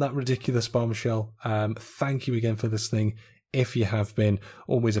 So on that ridiculous bombshell, thank you again for listening. If you have been,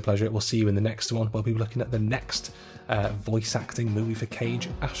 always a pleasure. We'll see you in the next one. We'll be looking at the next voice acting movie for Cage,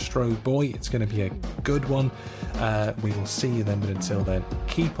 Astro Boy. It's going to be a good one. We will see you then, but until then,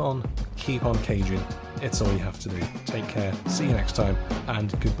 keep on caging. It's all you have to do. Take care. See you next time,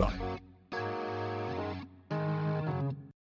 and goodbye.